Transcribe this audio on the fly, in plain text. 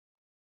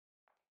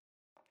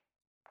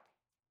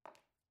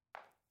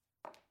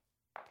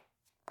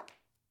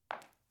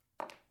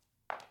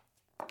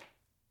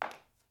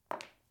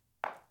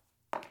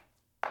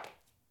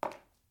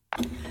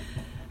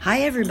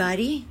Hi,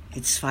 everybody.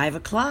 It's 5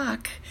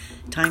 o'clock.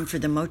 Time for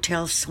the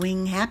Motel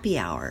Swing Happy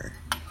Hour.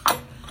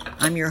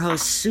 I'm your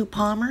host, Sue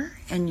Palmer,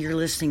 and you're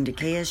listening to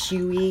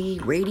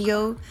KSUE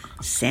Radio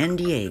San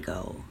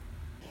Diego.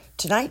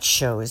 Tonight's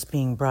show is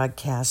being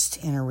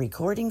broadcast in a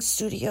recording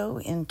studio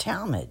in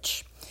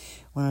Talmadge,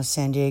 one of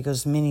San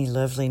Diego's many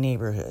lovely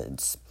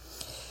neighborhoods.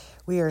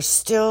 We are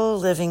still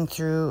living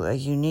through a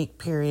unique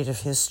period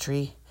of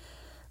history,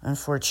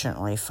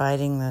 unfortunately,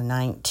 fighting the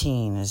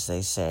 19, as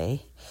they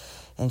say,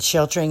 and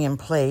sheltering in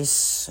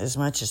place as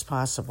much as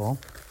possible.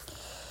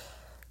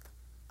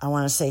 I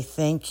want to say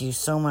thank you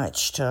so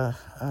much to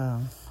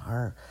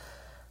our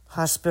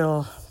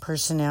hospital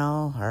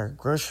personnel, our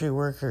grocery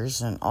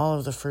workers, and all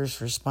of the first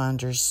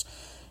responders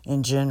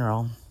in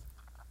general.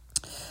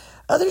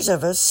 Others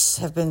of us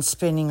have been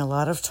spending a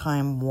lot of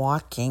time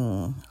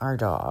walking our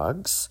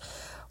dogs,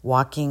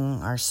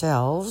 walking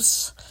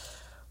ourselves,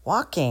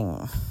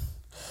 walking.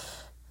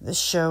 This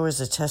show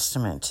is a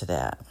testament to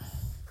that.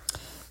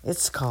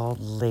 It's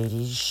called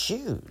Ladies'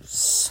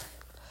 Shoes.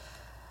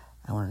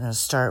 And we're going to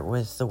start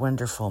with the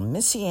wonderful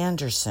Missy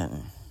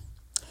Anderson.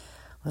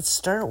 Let's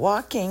start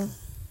walking.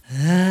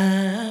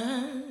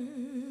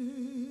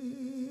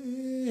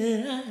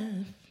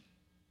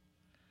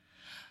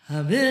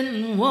 I've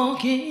been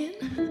walking.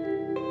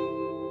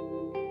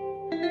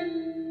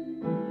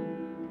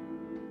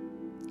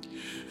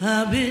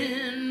 I've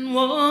been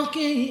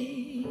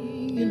walking.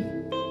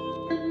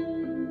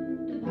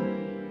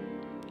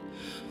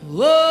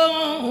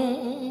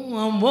 Oh,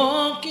 I'm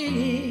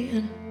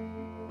walking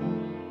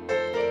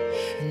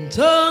and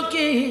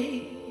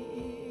talking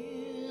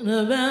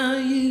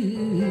about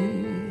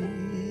you.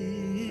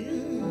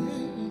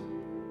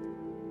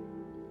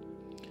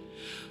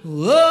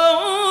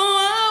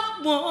 Oh,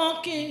 I'm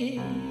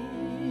walking.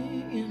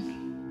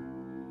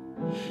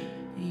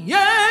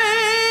 Yes,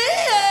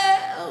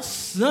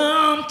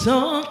 I'm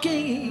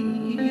talking.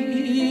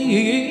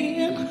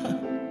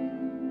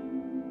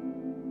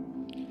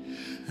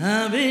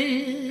 I've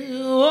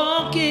been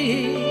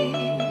walking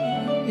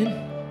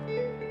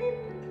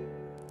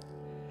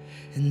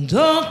and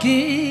talking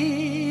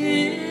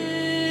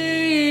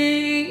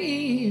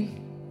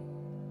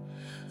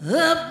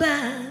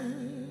about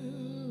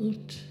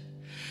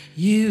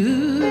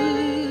you.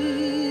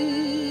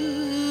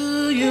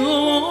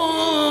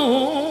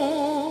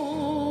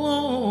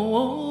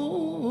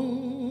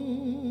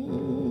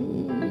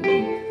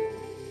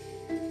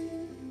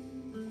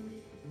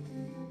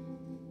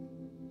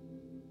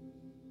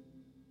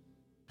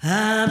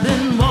 I've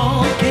been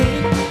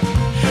walking,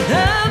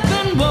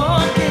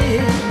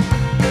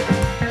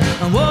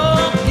 I'm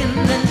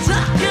walking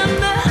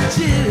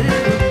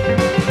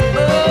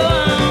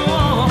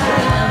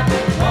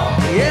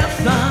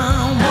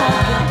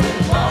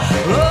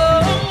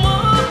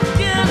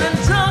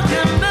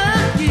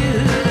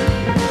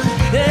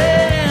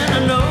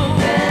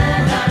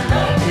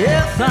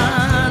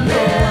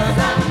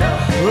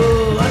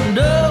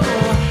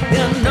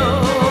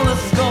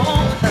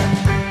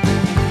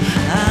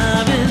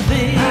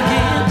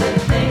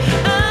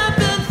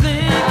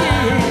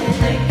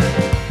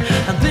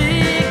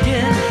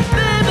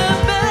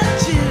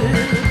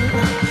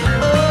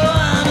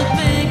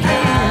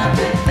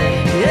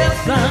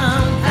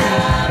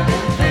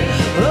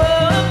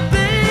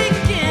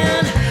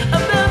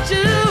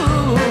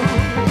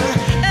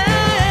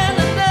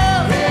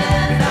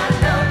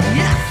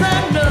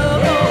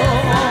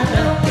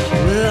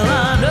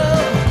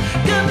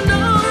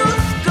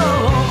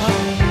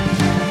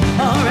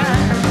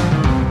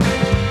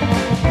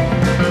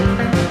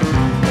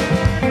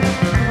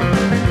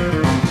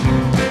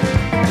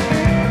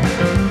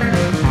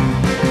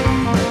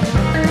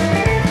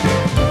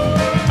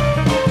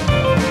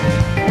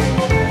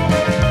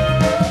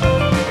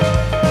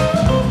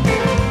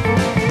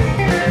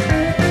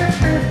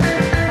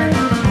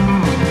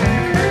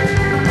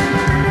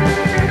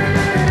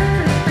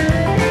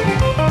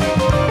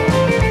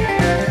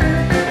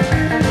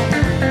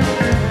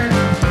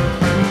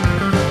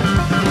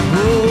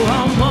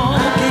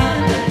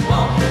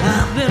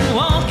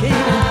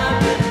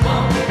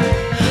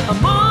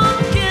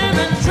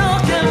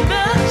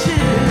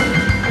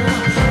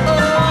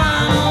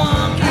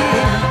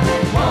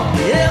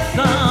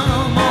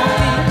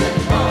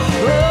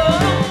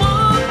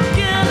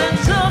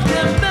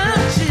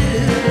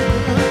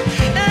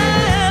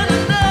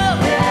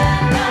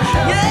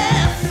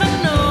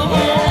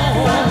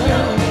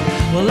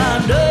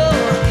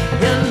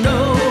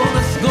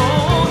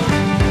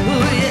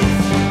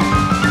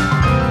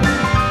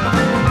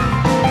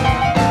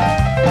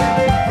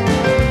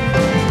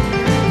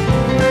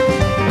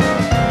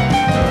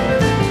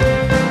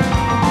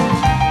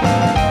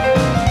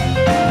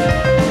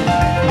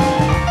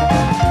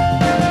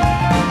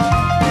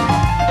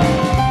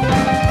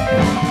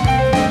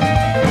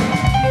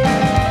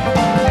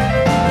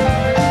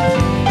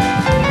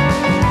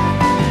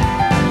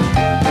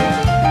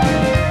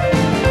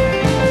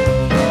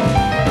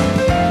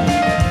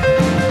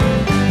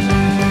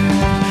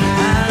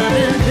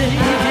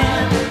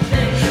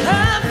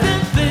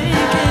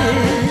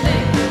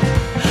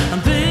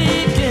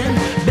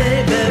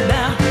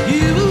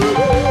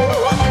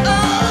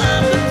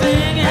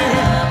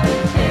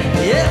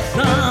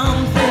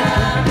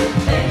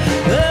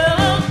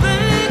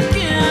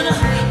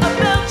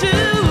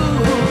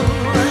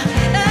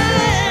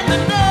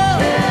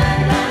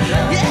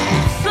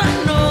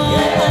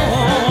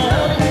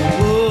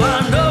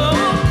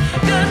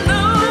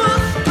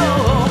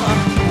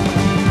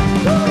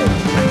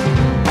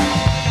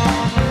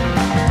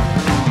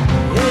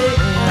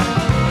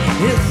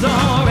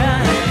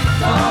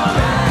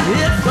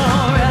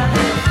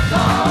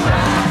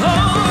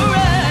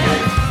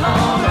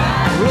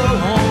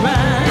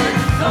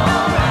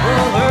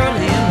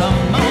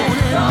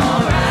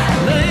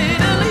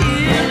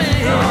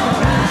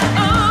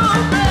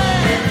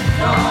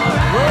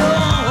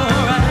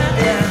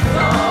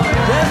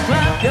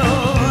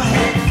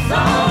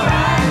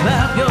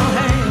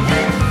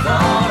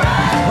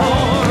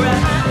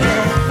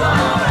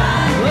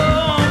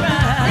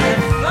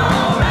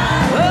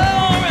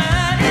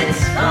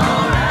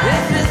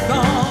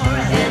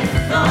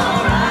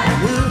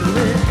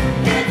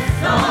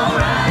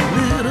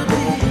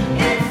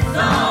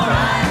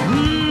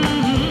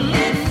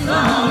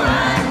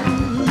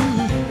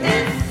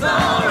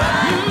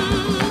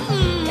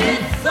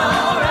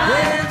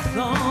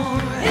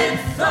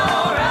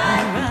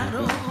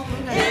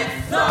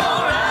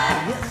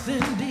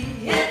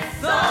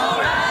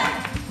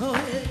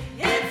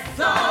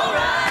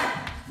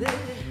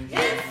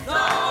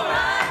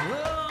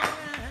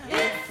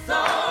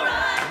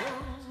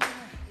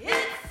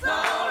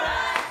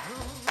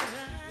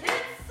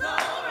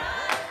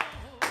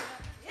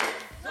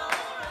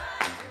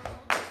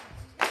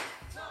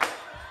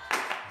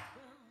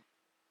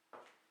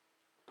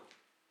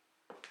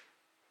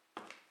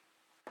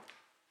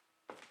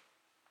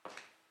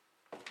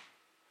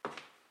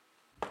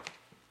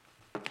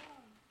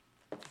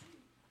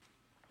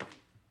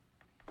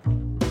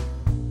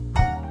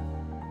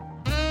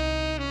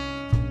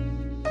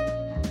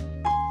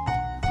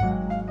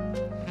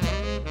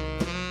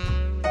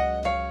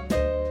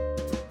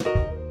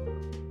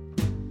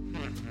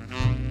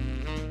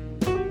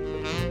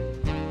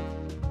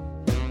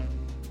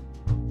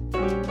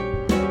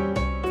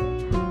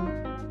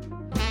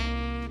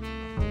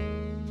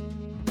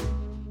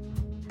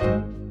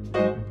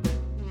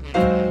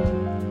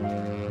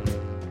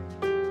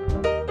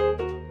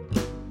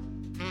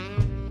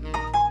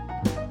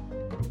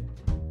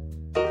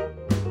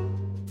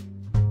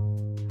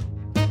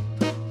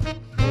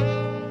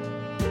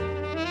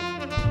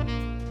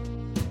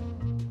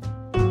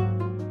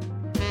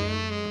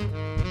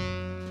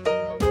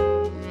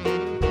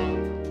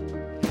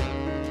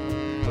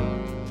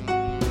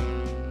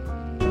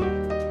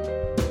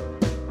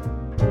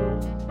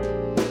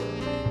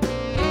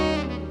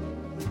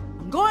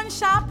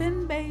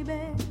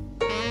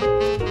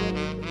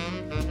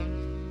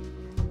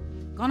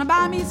Gonna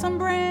buy me some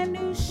brand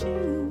new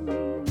shoes.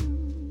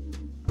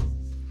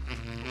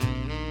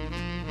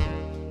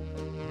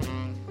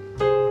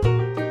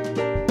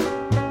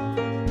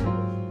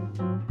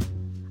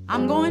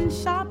 I'm going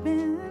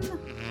shopping.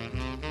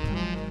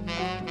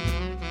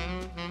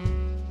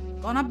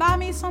 Gonna buy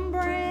me some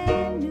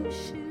brand new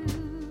shoes.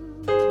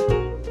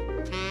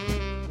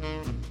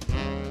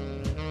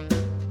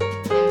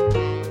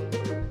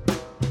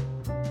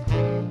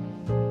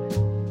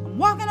 I'm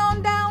walking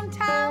on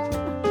downtown.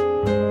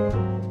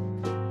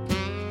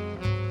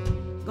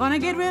 Gonna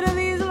get rid of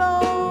these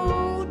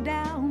low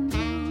down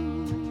blues.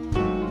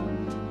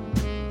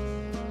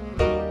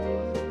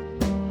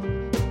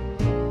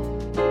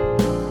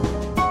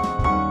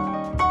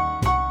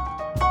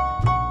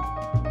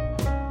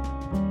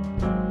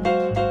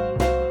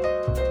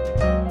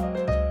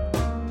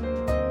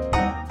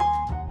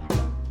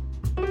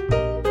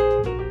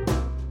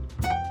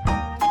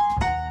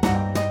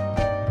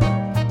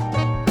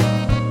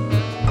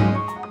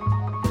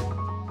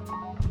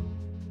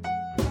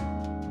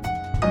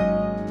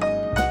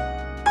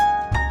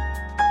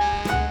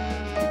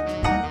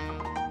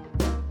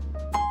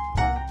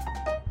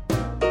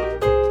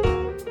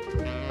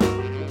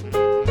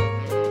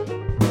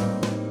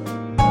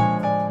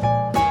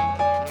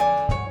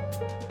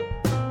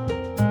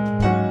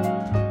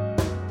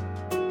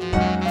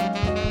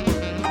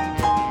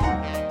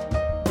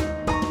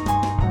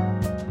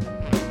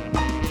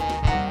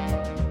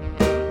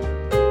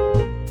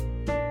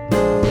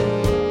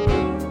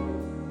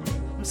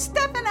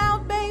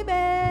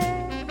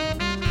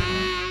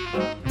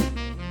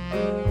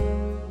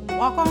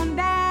 Walk on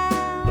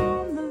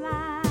down the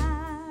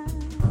line.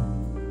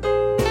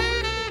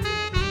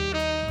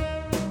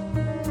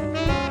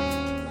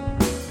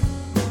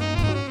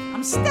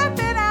 I'm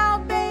stepping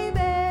out, baby.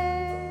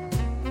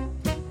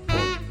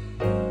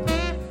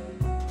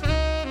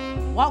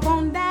 Walk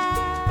on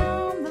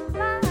down the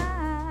line.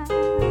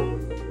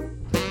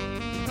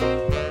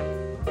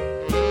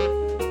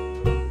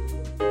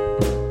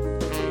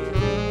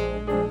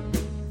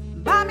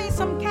 Buy me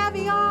some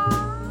caviar,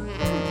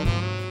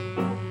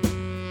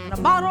 a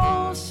bottle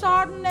of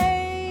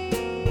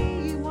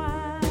Chardonnay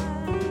wine.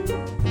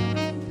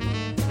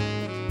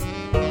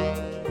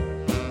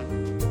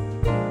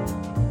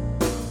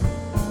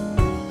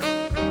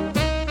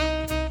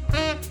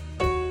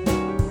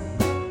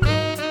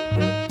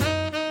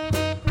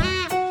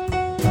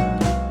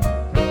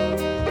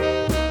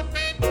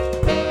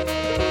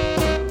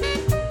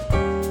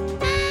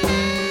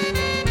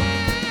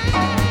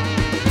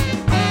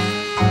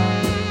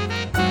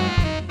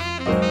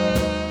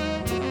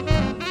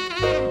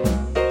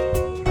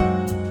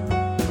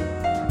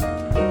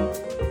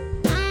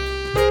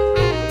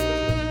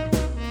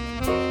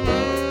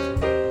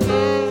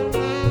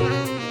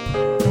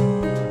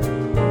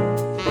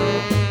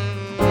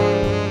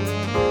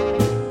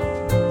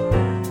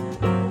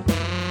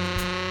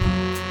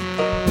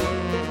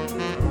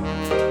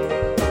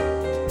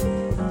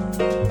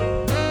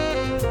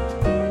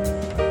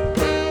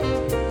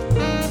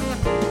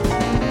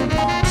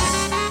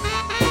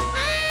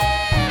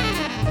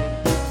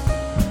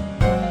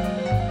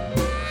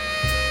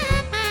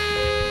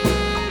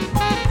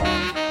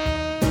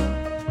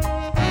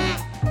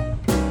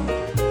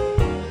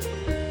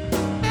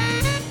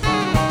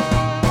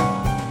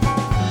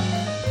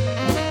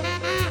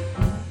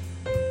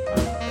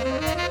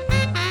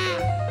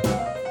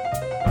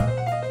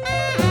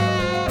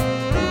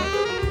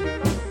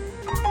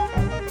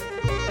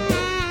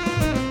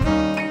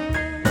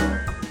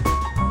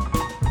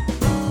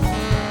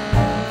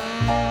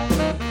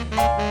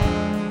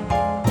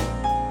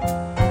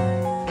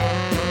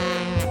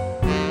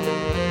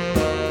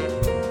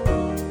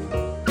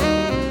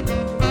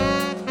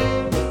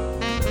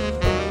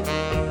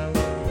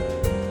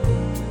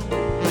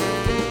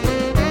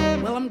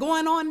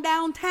 On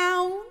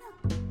downtown,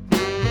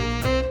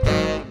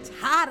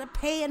 tired of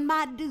paying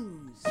my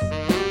dues.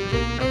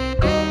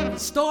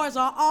 Stores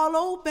are all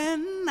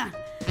open,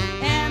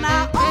 and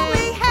I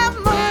only have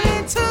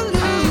money to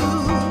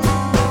lose.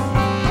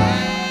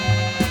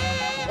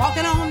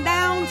 Walking on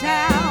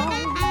downtown,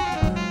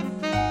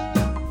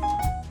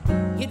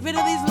 get rid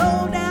of these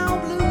low down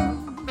blues.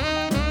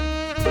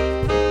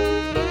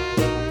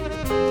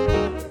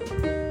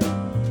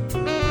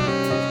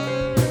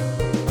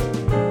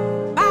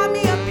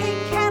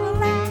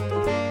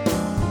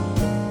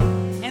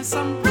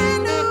 Some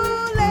brand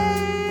new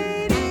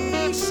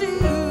lady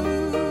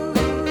shoes.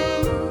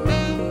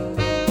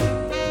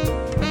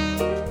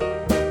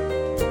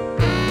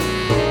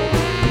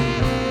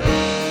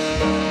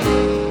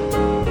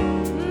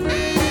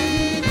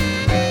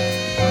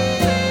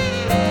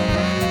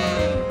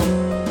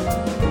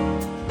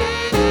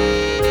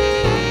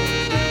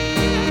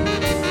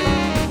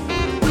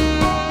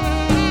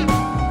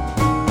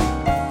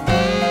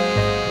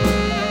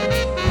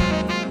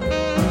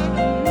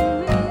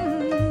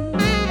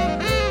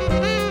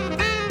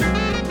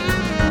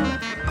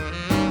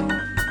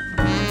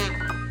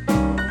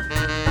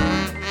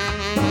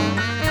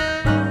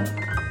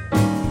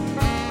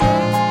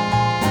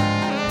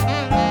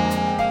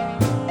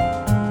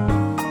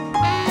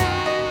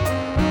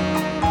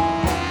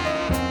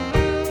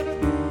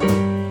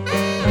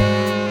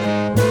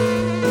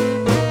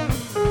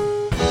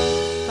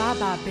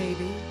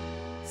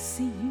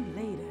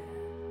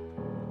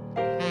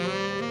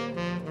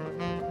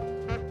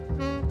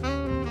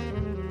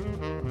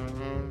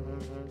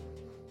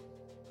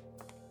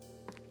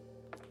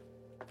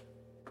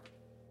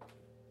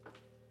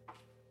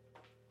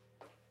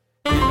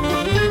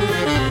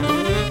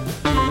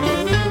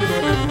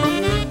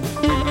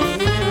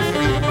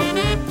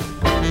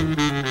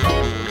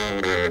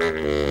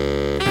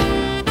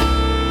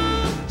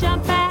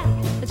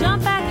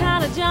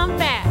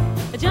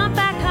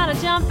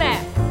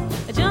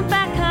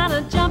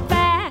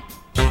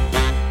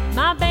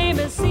 My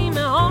baby seen me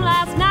home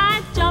last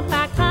night. Jump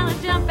back, kinda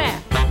jump back.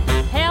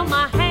 Held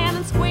my hand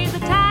and squeezed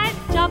it tight.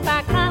 Jump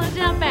back, kinda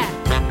jump back.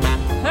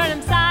 Heard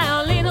him sigh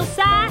a little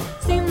sigh.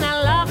 Seen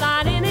that love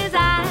light in his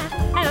eye.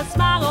 And a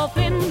smile go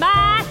flitting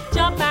by.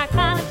 Jump back,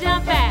 kinda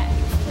jump back.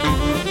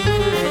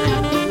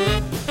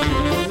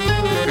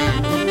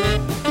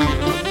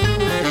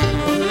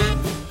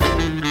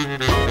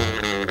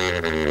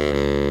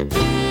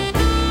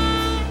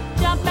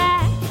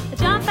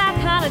 Jump back,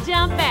 kinda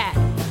jump back.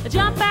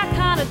 Jump back,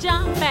 kinda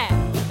jump back.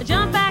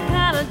 Jump back,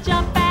 kinda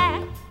jump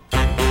back.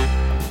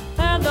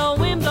 Heard the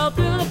wind blow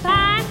through the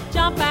pine.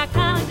 Jump back,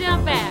 kinda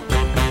jump back.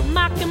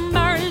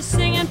 Mockingbird is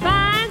singing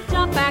fine.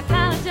 Jump back,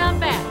 kinda jump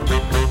back.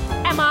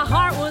 And my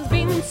heart was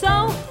beating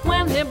so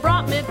when he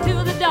brought me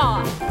to the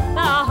door.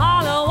 I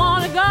hardly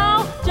wanna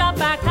go. Jump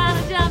back,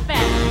 kinda jump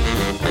back.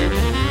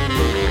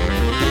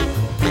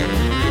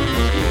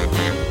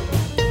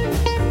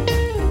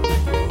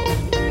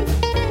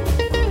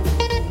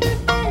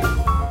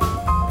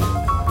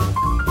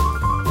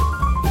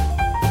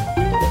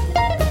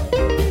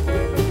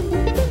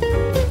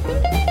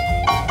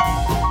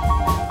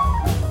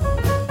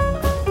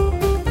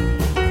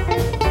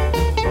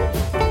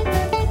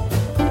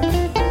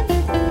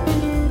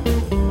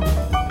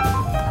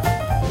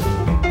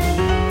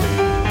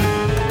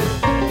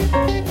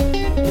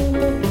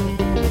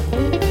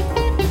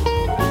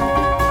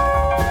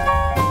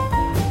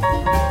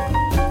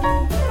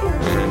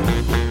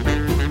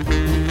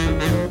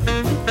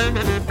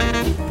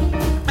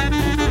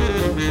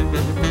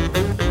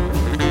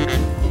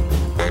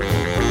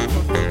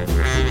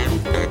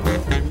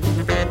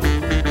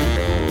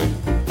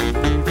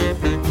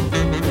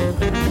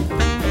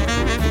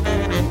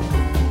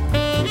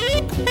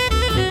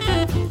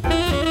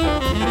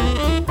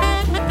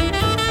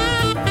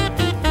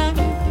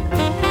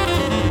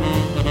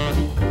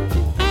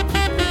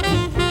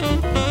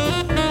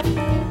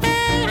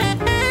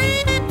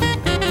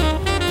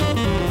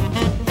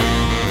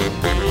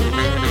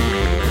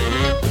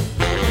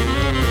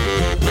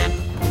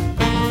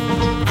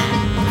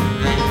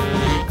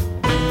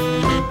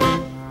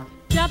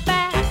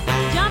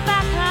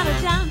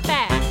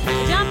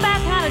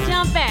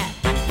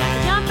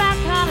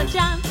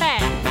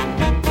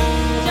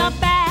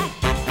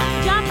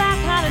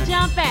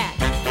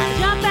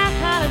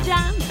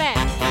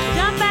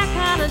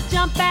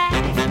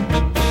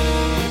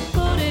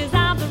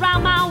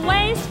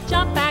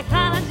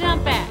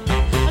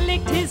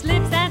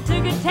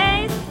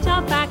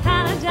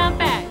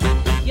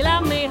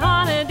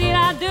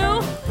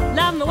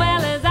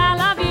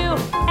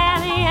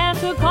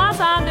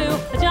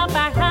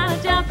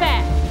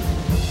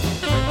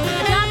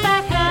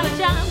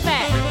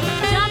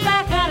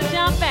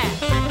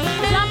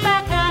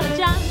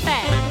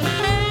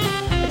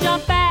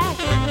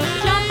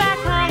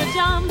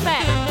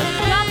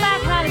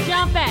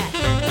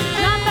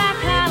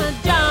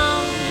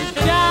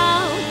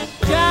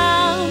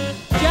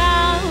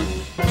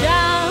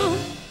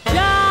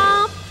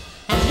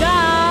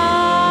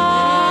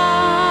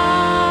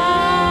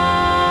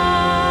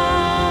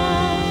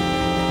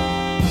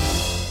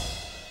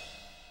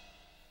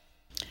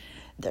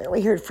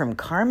 We heard from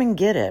Carmen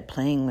Gitta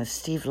playing with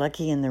Steve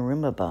Lucky and the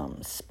Roomba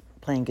Bums,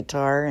 playing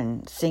guitar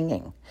and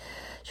singing.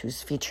 She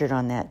was featured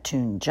on that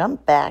tune,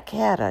 Jump Back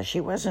Hatta. She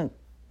wasn't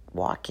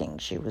walking,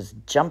 she was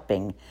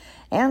jumping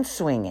and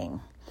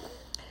swinging.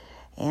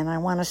 And I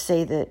want to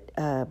say that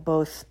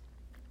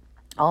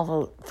all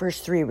the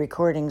first three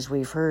recordings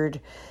we've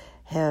heard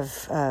have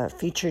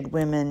featured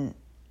women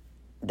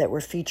that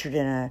were featured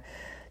in a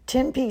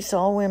 10-piece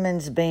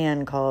all-women's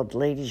band called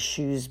Ladies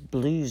Shoes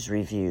Blues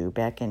Review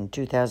back in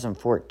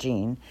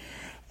 2014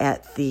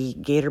 at the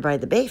Gator by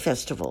the Bay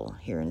Festival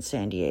here in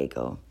San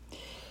Diego.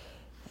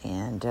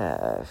 And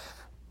that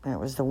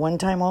was the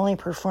one-time only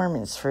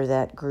performance for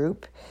that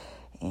group,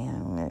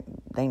 and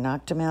they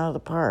knocked them out of the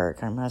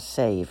park, I must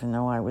say, even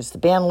though I was the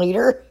band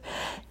leader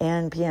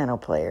and piano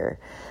player.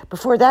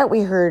 Before that,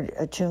 we heard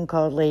a tune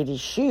called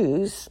Ladies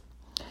Shoes,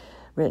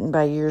 written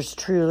by yours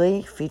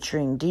truly,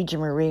 featuring Deja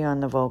Marie on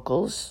the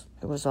vocals.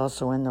 It was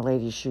also in the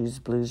Lady Shoes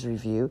Blues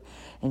Review.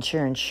 And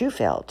Sharon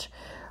Schufelt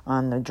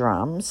on the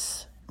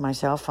drums,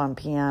 myself on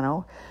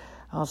piano.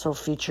 Also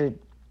featured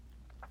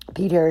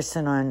Pete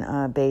Harrison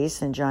on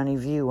bass and Johnny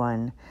View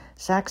on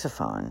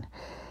saxophone.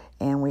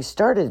 And we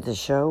started the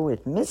show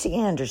with Missy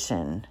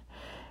Anderson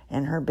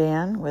and her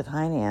band with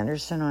Heine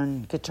Anderson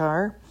on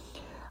guitar.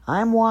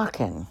 I'm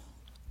Walking.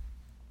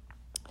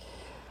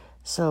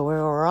 So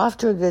we're off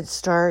to a good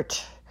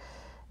start,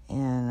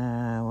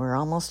 and we're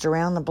almost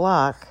around the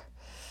block.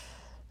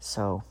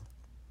 So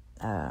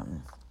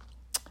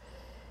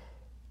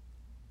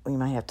we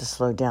might have to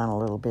slow down a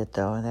little bit,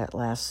 though. That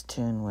last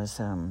tune was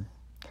kind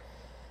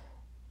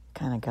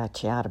of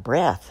got you out of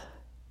breath.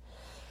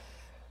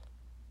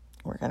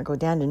 We're going to go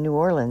down to New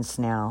Orleans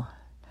now.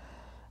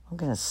 We're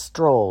going to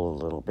stroll a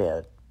little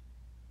bit.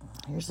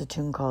 Here's a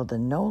tune called The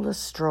NOLA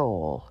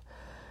Stroll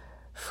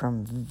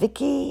from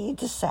Vicky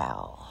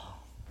DeSalle.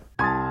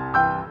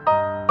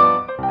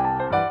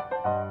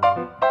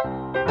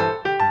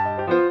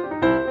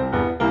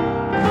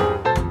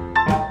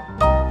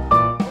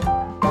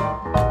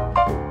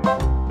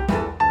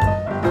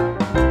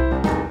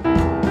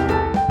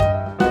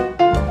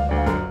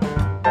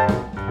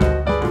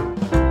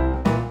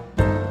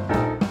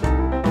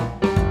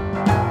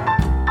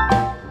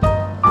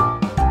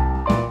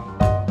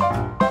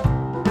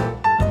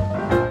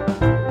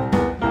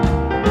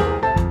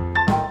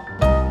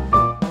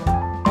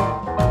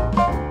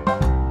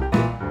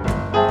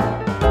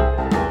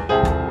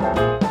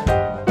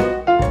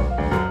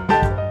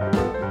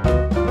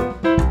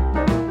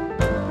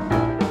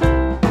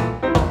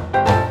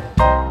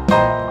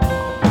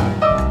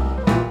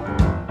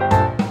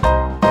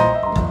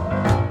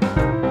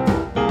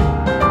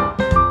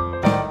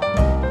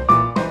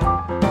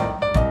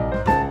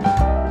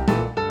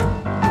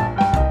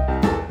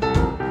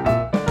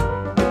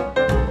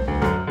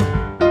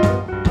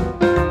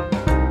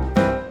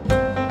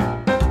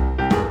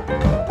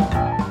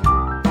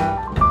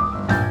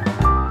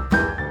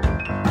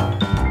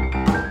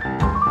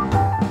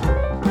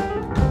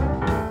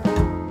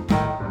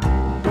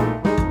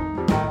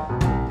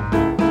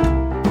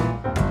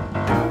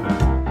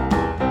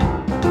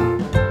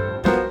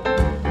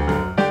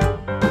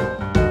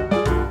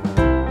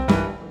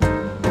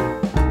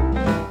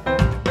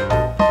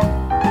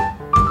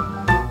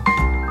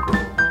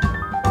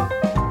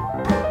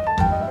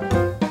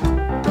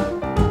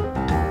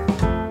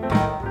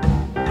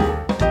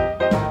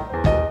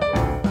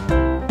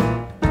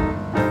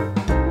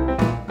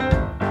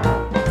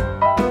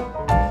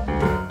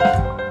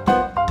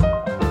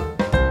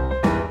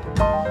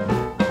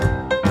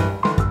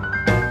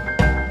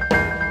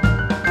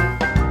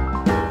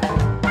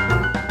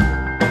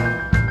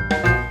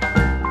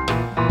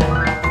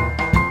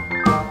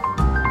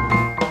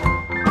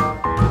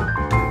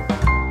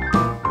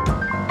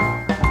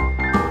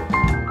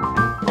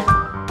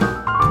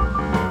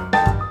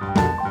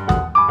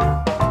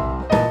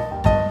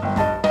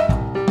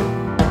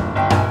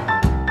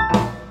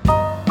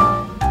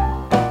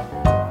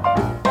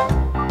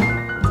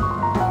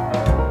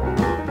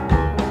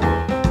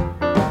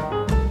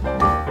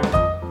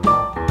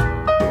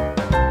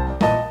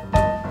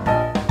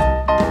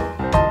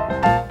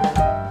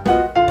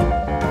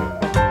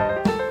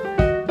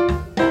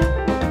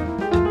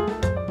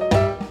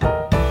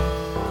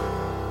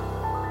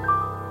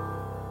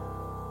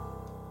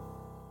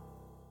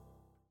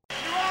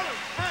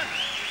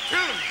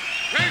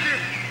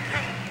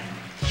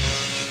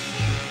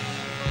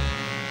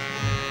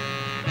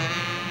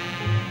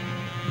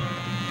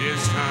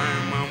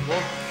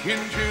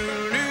 to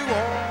New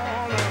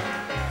Orleans.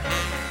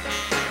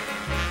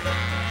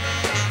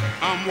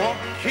 I'm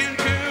walking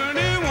to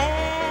New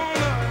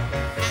Orleans.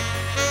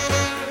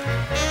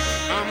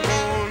 I'm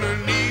gonna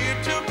need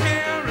to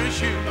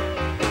parachute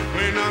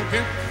when I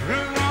get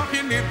through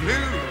walking the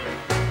blue.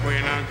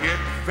 When I get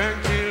back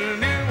to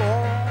New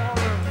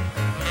Orleans,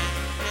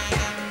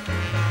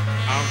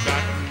 I've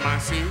got my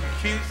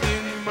suitcase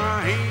in my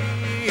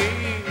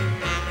hand.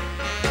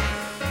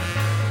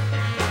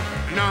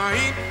 Now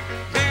ain't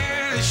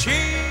there a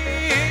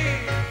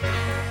shame?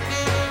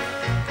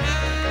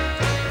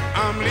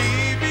 I'm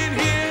leaving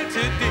here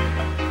today.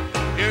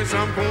 Yes,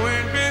 I'm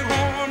going back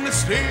home to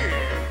stay.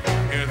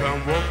 Yes,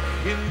 I'm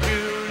walking to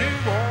New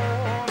Orleans.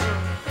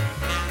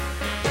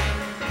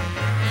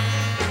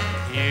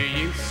 You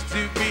used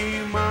to be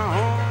my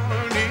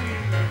honey,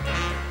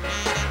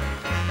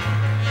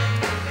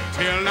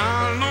 till I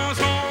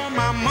lost all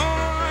my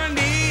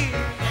money.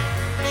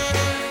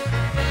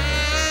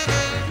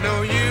 No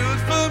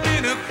use for me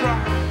to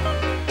cry.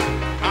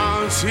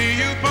 I'll see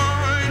you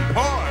by and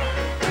part,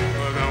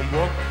 but I'm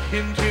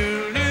walking to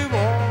New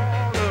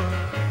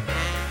Orleans,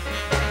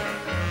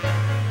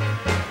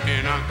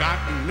 and I got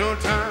no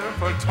time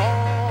for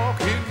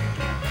talking.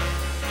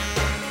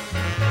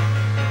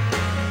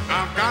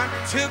 I've got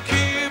to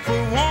keep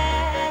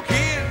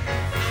walking,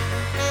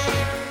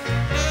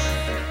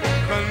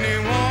 'cause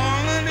New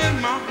Orleans is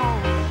my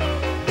home,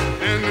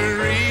 and the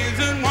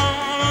reason why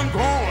I'm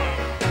going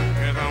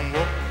is I'm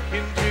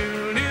walking to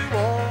New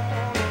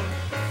Orleans.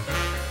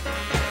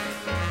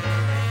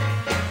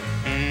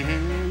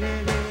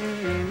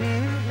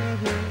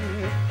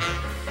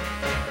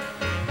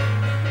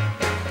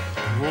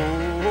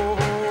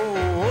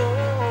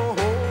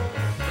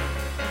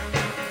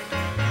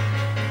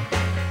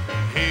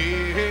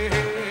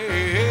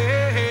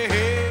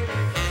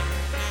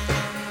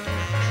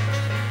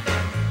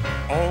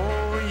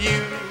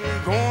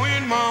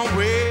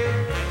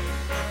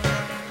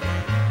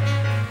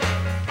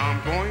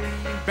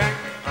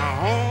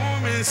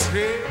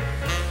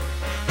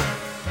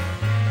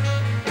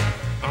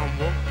 I'm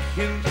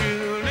walking to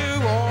New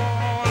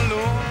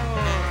Orleans.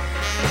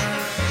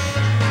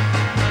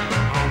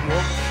 I'm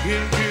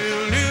walking to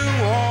New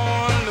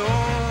Orleans.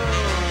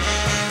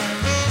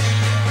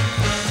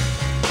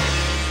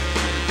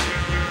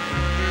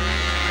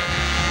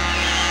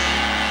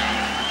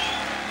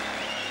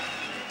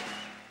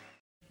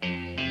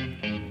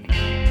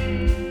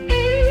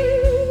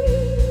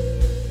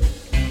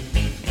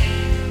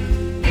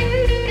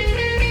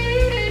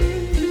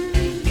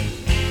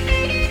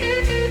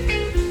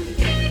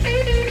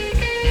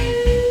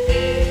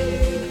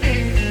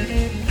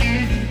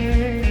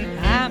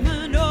 I'm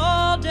an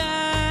old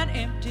and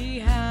empty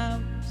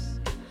house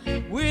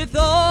with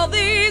all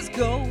these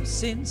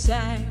ghosts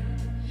inside,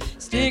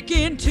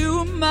 sticking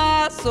to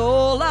my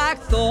soul like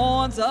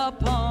thorns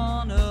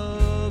upon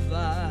a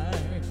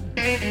vine.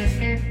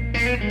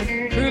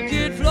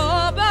 Crooked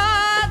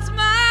floorboards,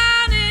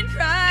 moaning,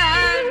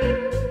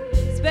 crying,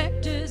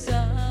 specters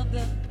of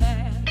the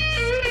past.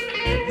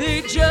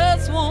 They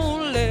just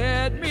won't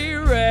let me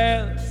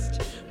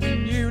rest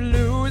when you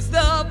lose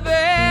the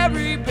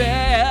very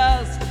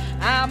best.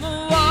 I'm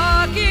a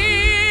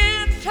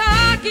walking,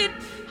 talking,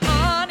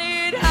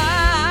 haunted house.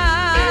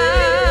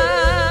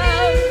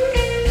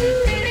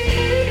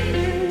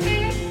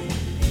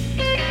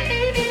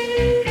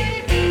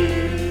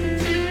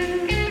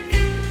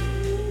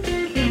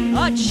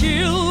 A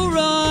chill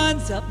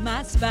runs up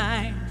my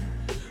spine,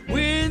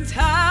 winds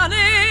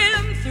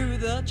howling through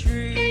the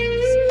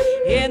trees,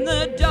 in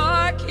the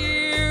dark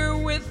here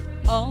with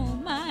all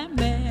my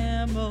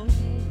memories.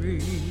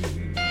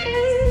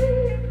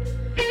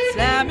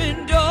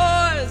 Slamming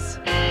doors,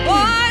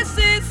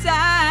 voices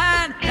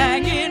sign,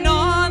 hanging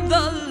on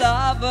the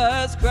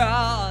lover's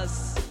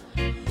cross.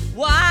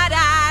 What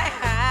I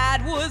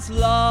had was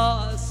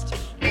lost.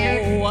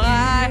 Oh,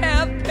 I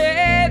have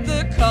paid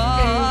the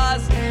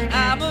cost.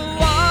 I'm a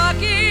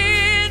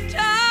walking,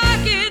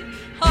 talking,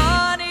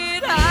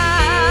 haunted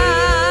house.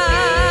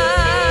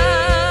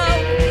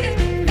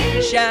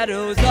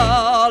 Shadows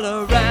all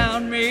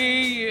around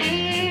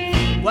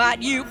me.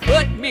 What you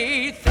put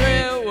me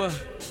through,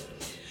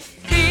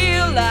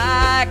 feel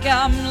like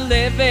I'm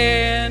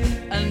living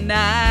a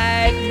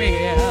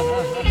nightmare.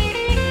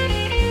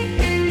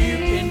 You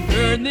can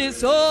burn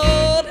this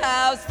old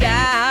house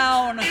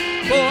down,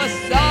 pour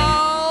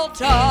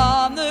salt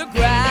on the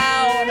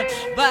ground,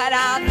 but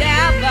I'll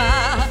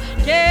never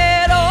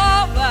get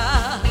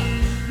over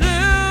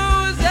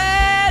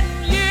losing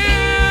you.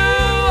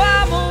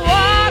 I'm a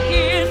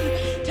walking,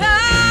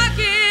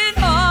 talking,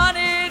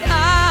 haunted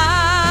house.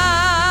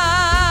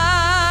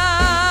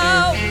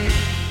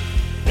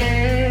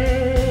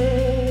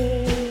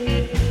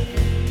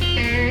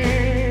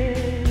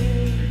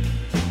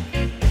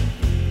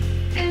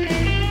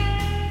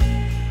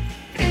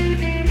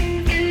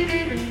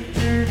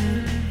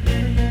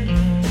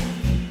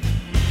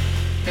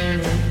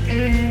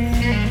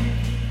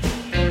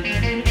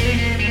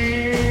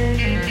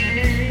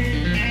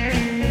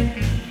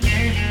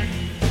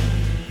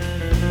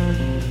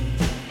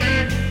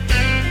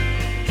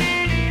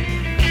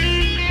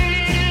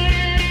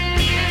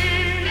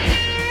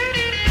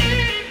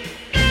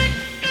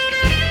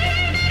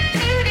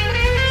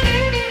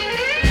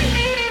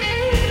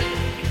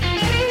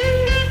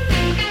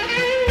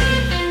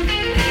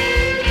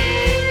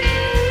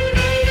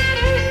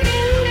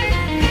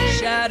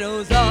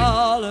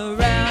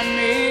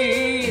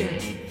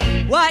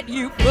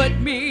 you put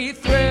me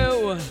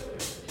through.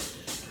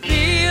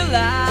 Feel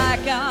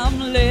like I'm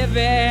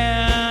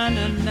living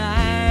a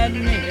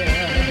nightmare.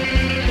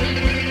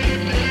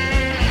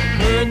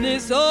 Burn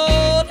this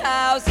old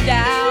house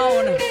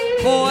down,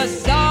 pour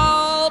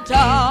salt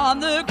on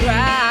the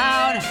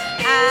ground.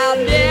 I'll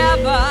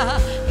never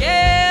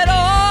get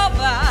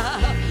over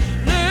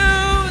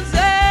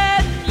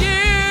losing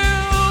you,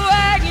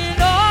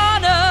 hanging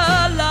on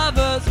a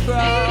lover's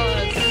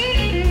cross.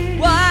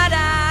 What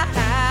I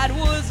had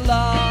was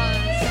lost.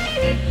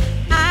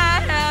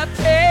 I have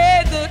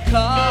paid the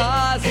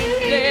cost.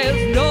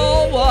 There's no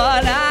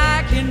one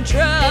I can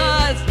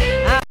trust.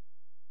 I've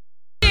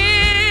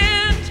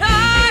been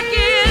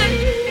talking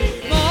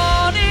more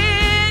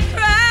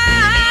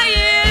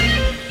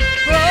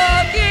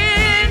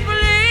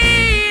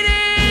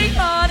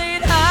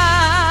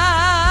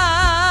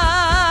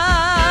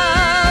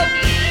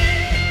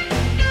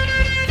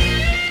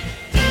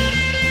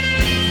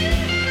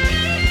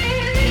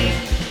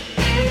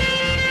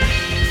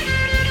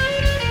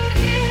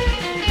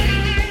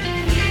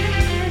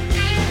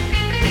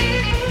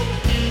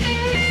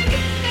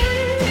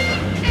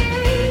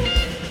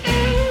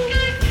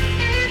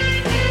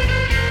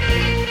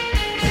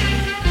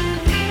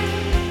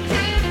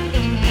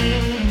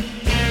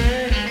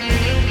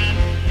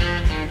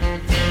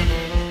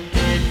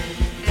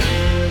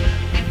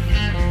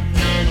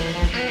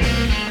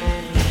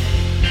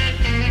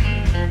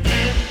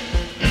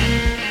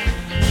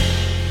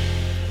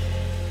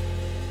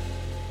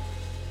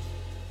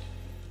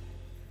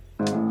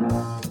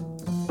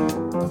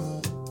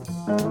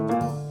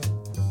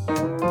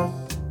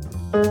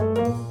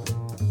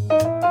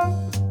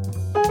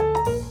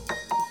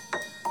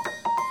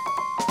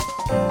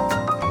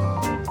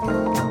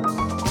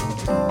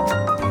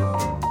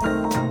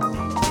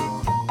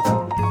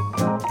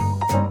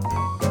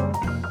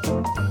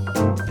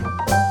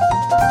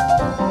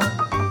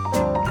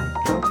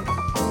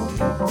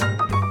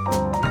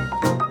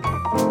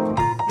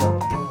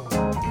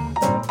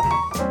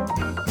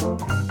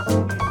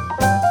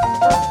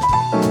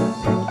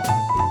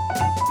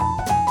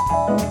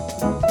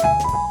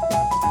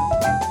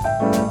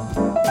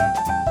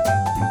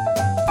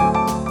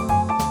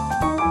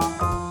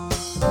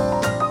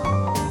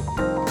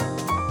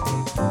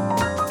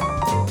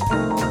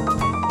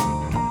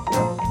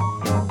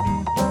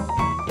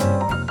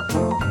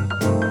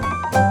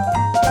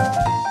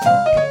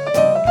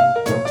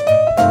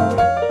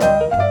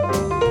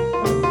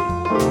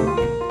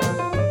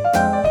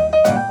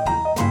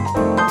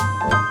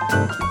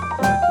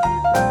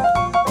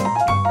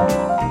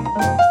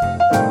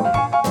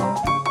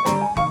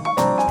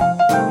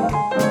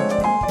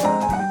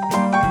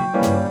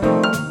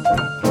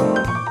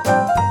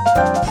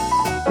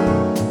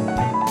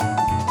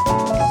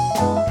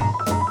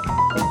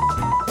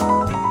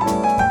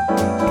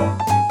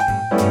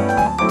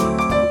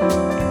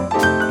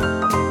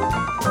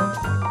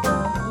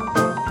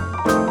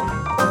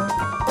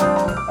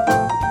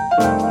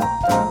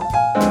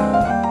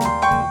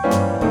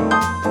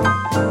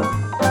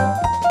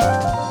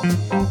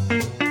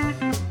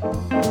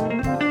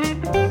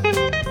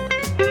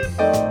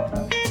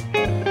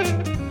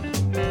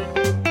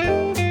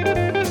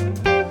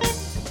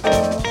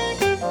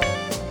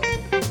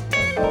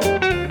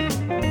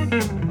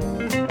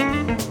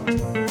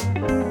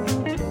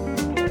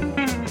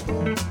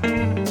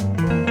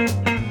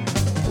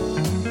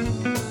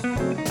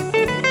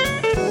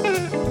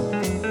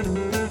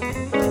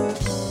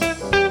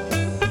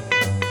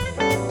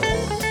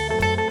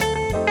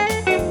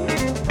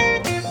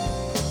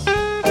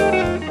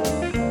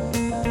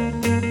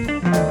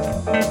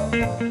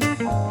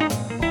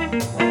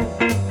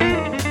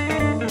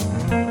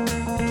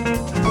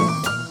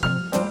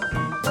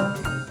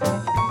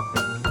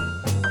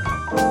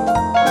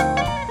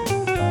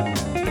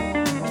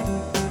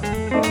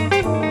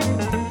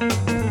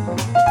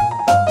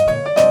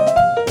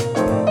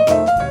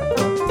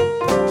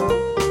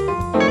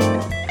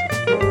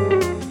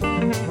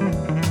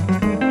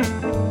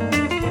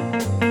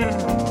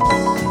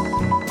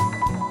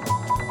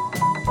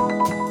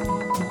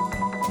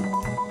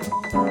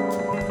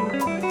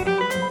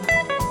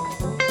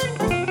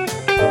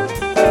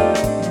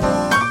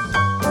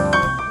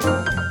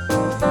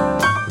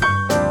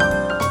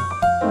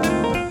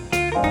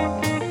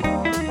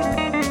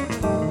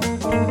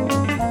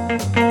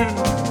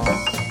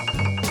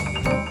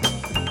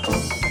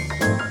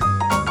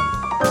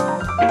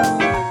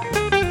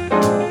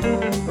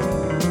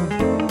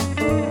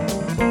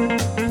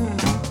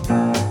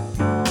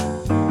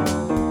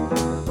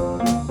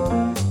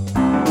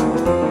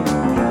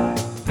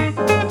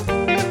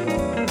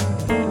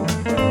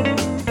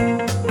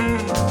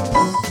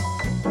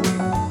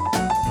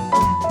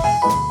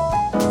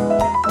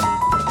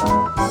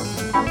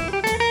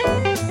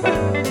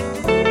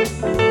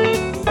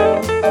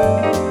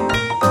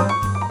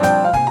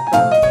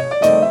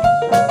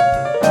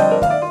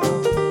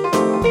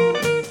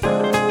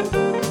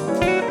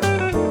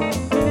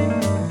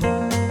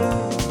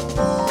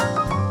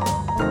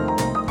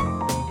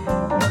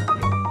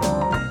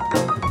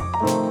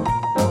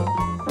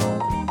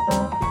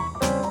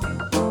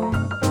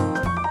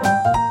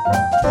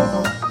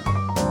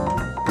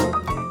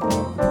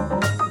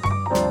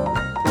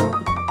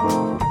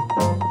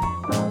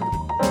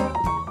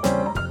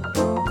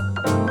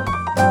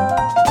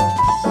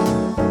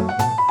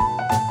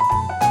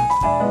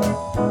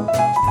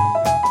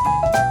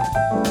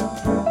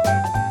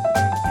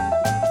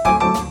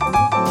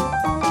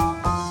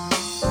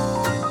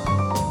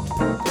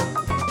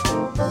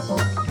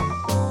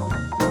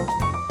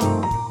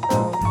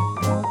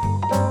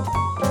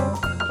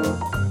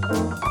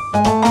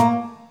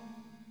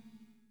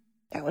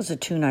was a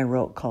tune I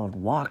wrote called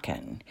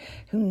Walkin'.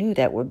 Who knew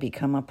that would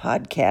become a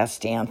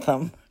podcast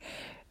anthem?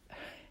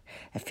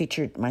 I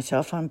featured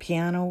myself on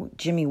piano,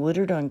 Jimmy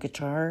Woodard on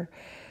guitar,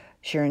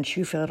 Sharon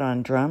Schufeld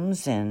on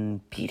drums,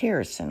 and Pete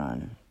Harrison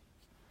on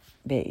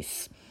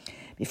bass.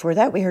 Before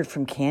that, we heard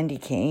from Candy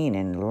Kane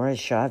and Laura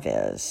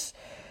Chavez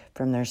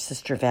from their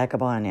Sister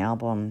Vagabond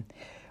album,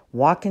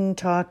 Walkin'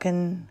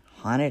 Talkin'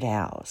 Haunted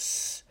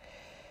House.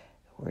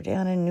 We're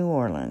down in New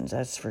Orleans,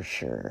 that's for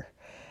sure.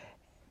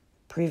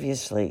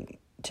 Previously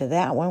to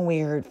that one, we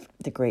heard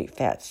the great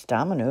Fats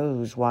Domino,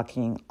 who's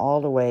walking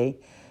all the way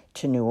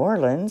to New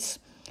Orleans.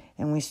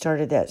 And we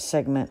started that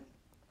segment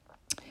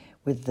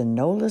with the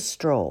Nola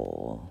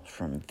Stroll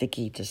from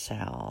Vicky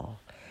DeSalle.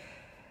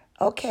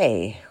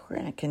 Okay, we're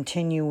going to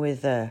continue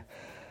with a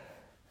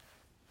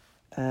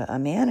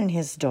man and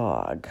his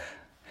dog.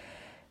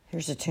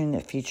 Here's a tune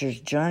that features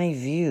Johnny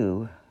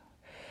View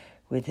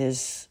with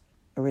his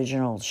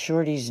original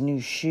Shorty's New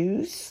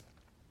Shoes.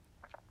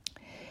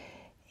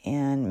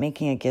 And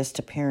making a guest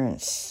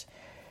appearance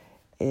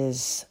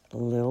is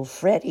Lil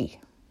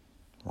Freddie.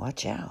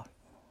 Watch out.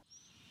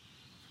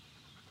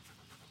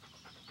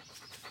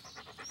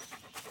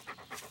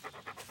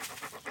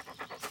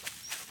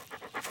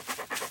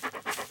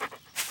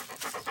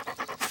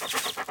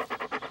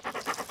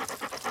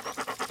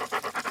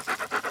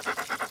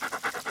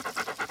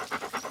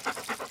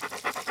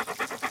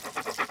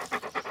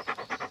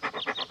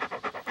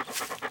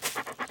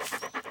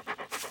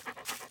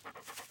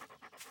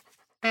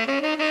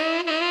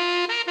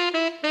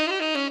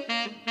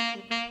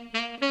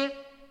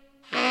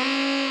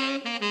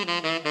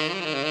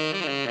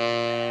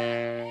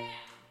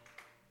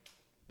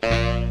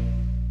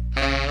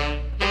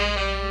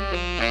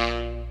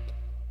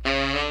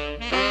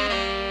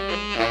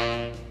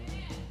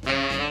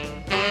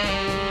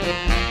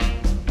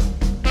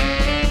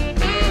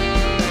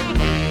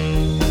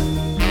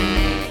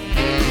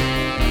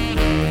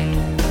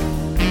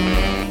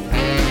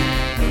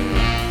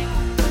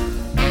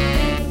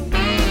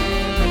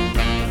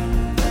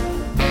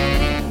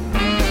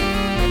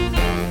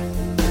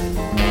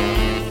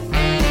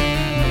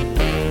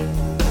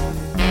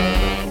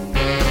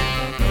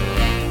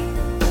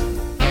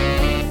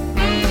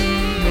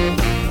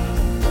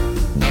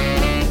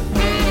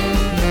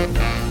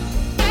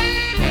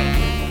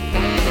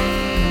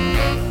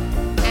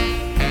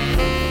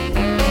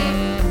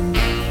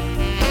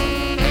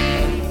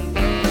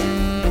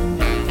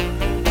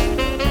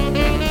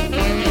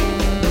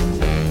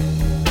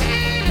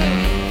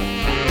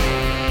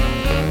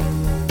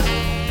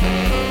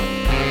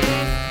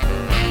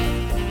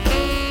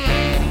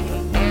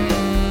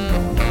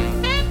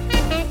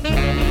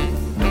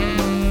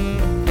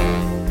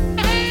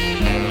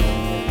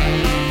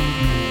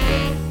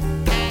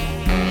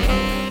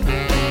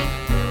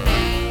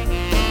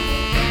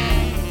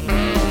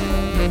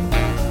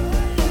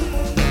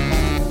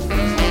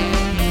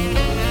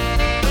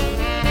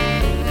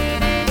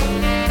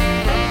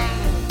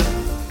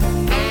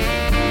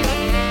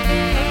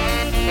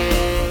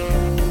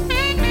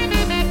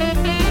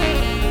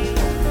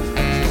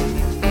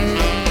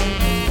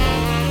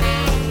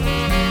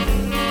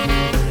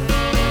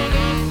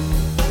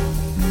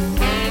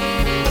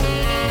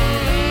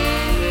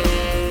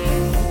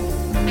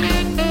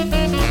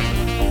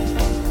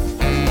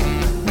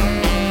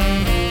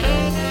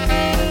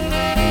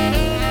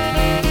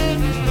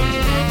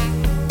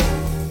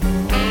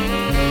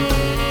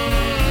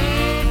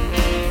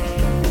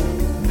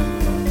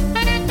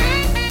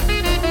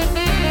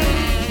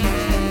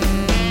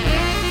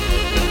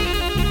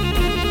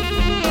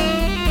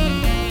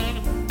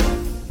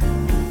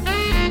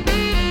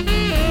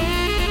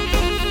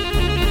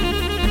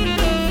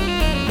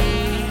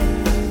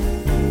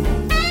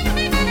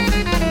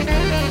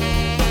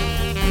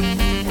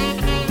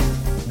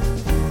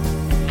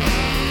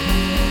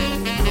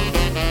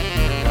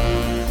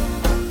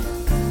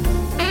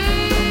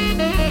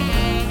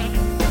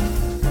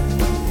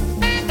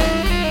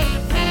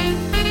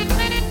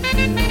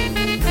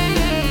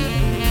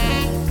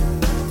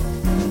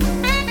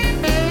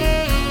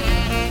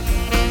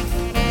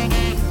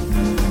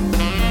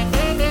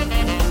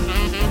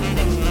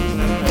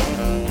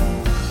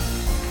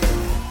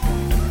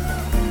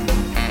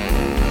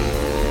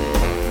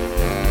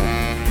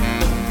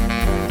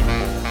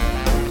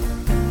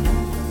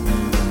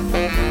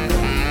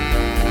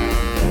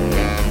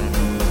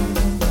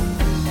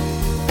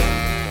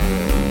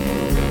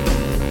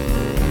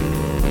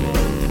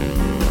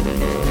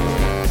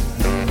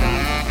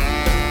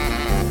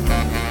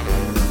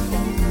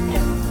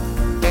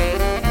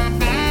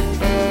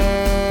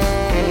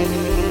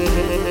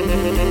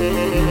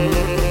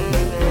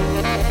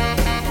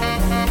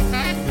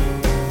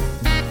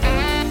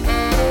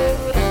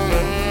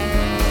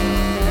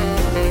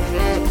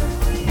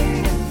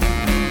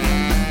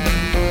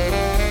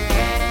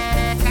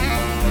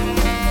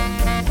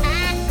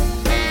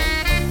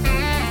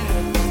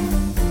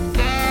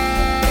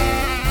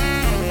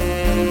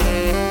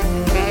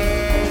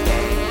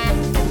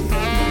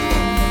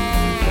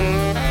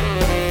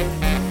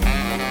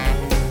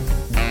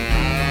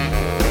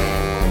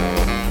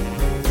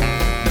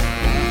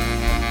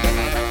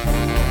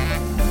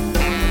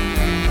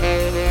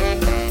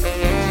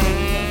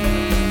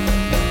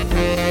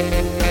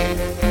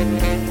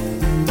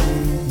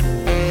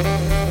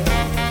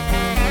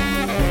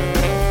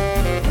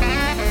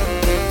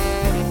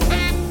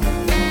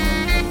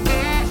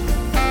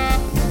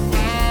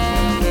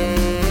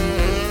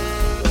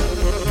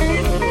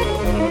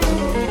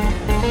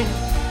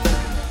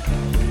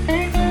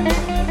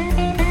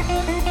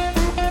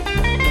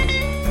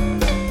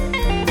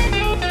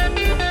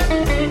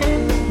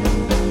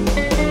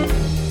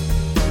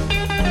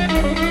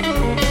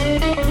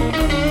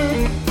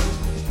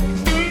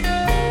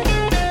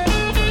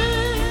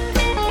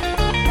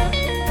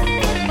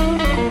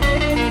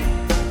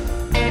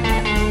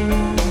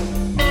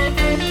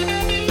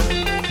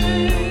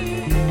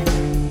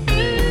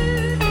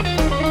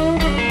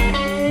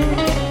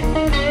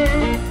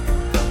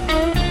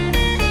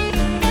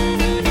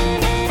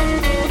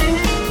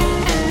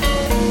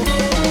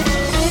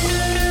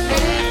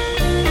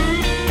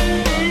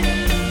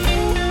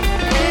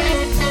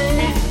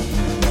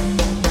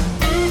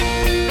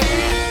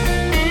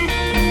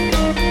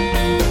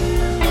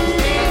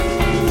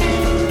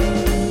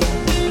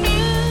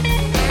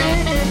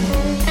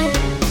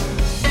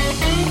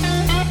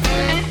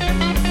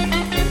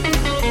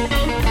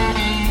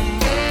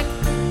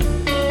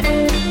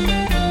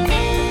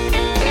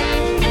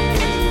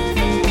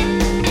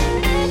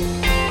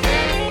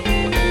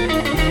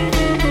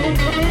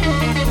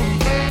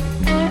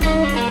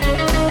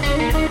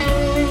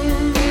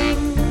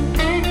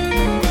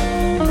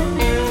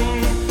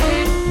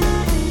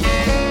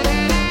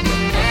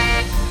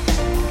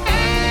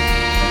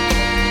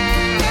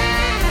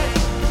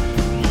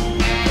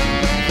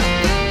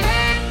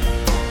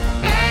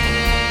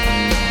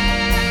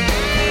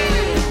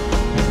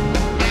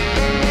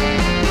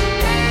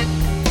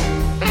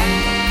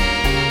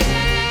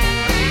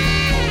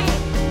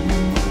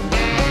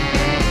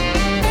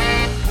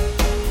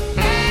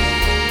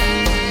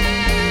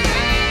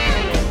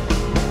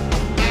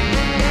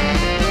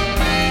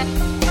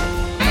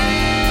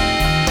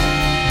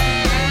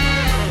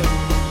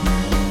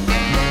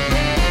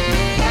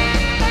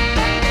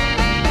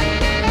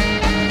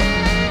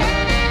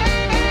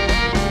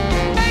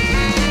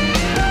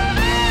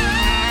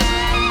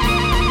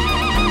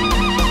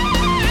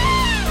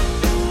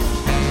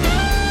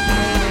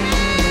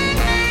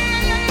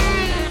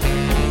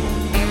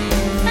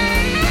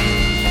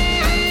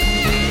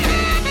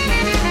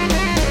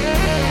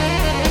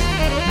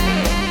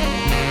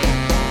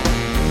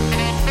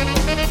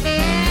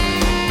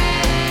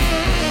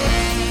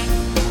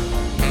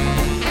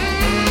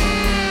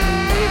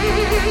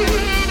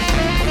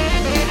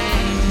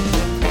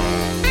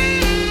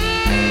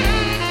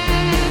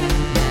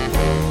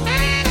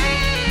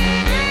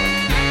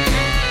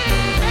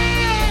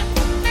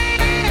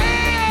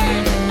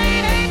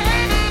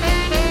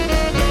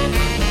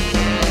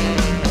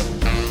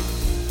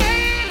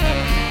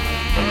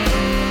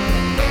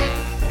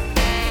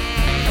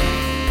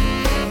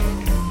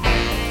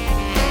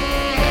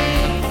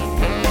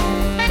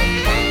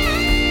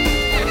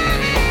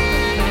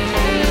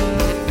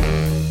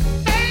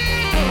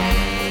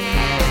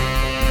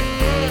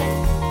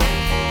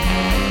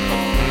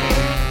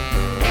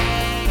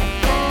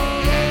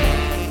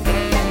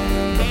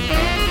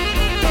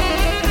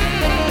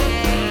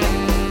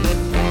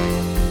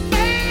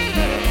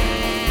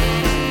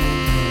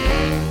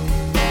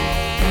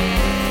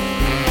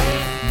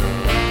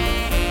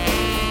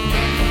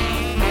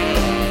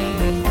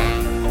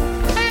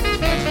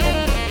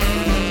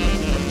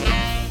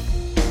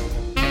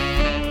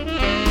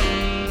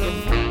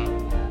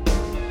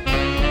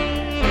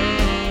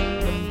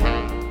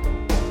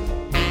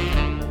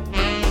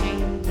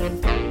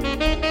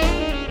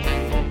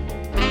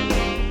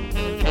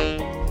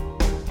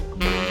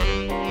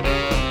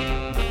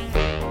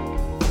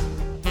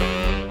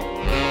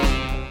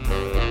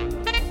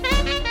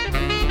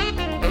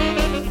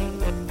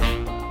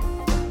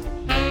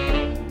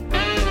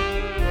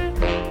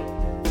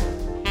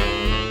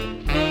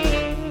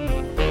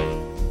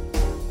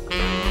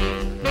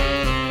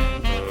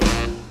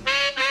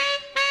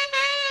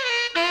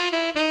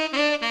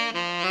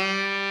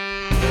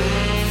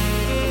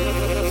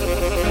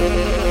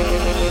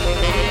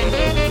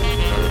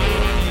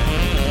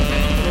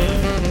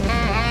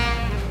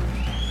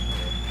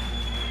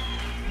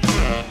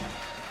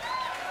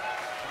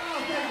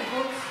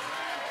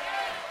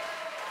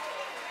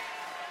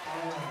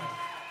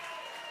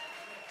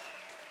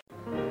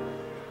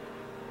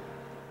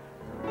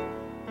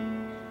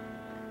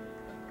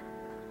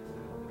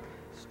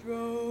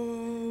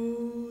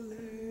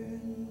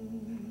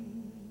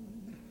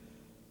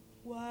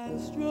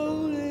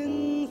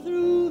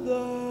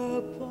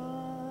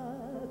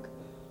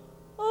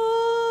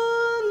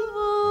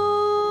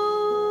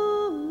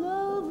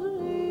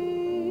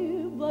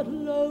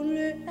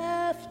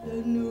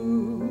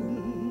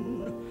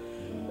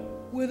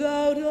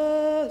 without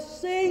a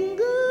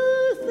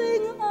single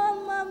thing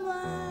on my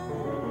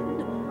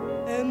mind.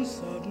 And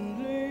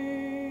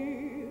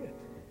suddenly,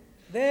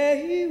 there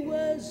he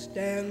was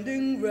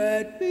standing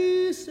right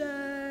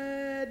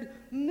beside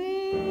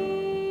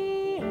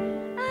me.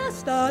 I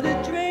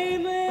started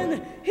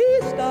dreaming,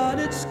 he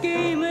started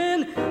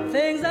scheming,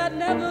 things I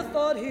never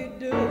thought he'd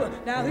do.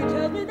 Now he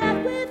tells me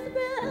that with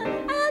me,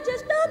 I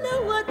just don't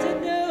know what to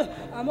do.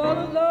 I'm all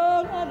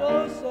alone and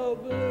oh so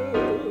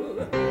blue.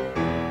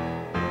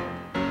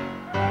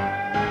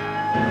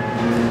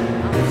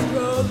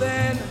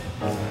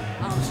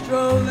 I'm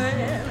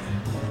strolling,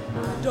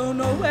 I don't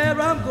know where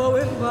I'm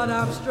going, but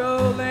I'm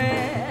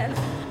strolling.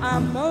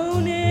 I'm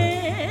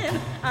moaning,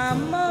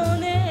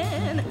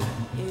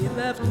 he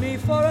left me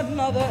for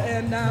another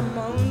and I'm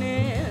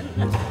moaning.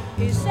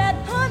 He said,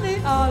 honey,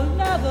 I'll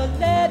never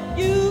let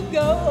you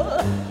go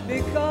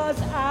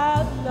because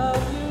I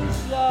love you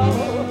so.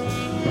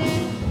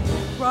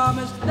 He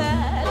promised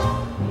that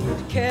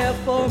he'd care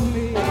for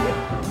me,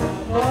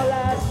 all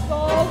I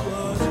saw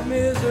was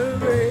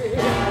misery.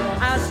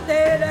 I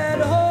stayed at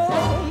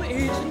home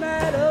each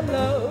night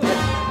alone.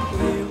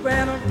 He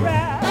ran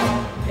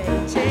around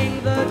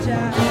painting the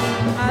town.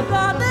 I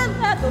thought that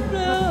let the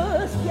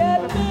blues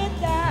get me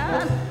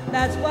down.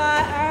 That's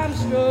why I'm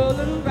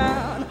strolling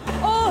round.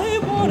 All he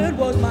wanted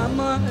was my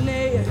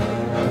money.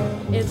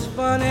 It's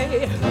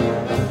funny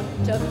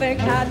to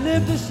think I'd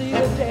live to see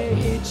the day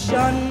he'd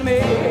shun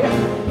me.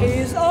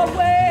 He's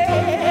away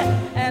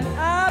and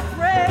I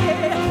pray,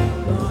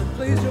 Lord,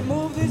 please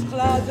remove these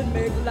clouds and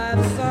make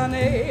life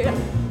sunny.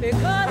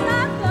 Because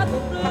I've got the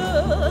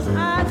blues,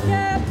 I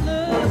can't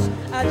lose,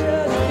 I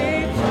just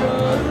keep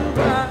strolling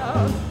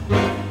round.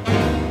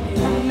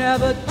 He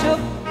never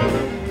took me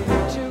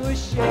to a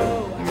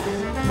show.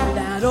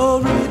 That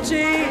old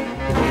routine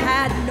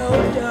had no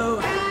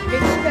dough.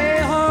 He'd stay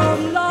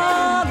home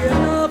long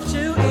enough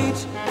to eat,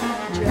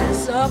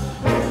 dress up,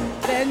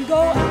 then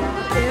go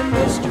out in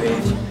the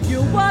street.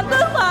 You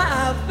wonder why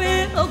I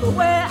feel the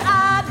way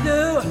I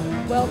do.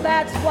 Well,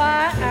 that's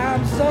why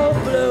I'm so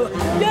blue.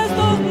 Yes,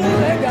 those blues,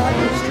 they got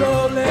me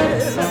strolling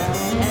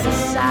and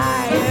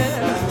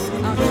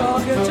sighing. I'm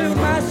talking to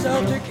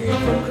myself to keep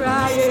from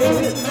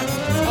crying.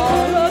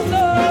 All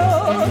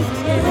alone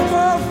in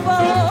my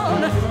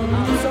phone,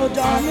 I'm so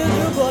darn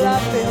miserable, I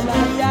feel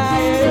like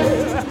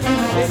dying.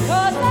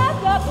 Because I've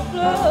got the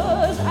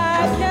blues, I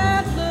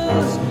can't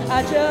lose,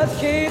 I just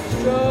keep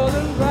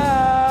strolling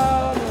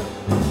round.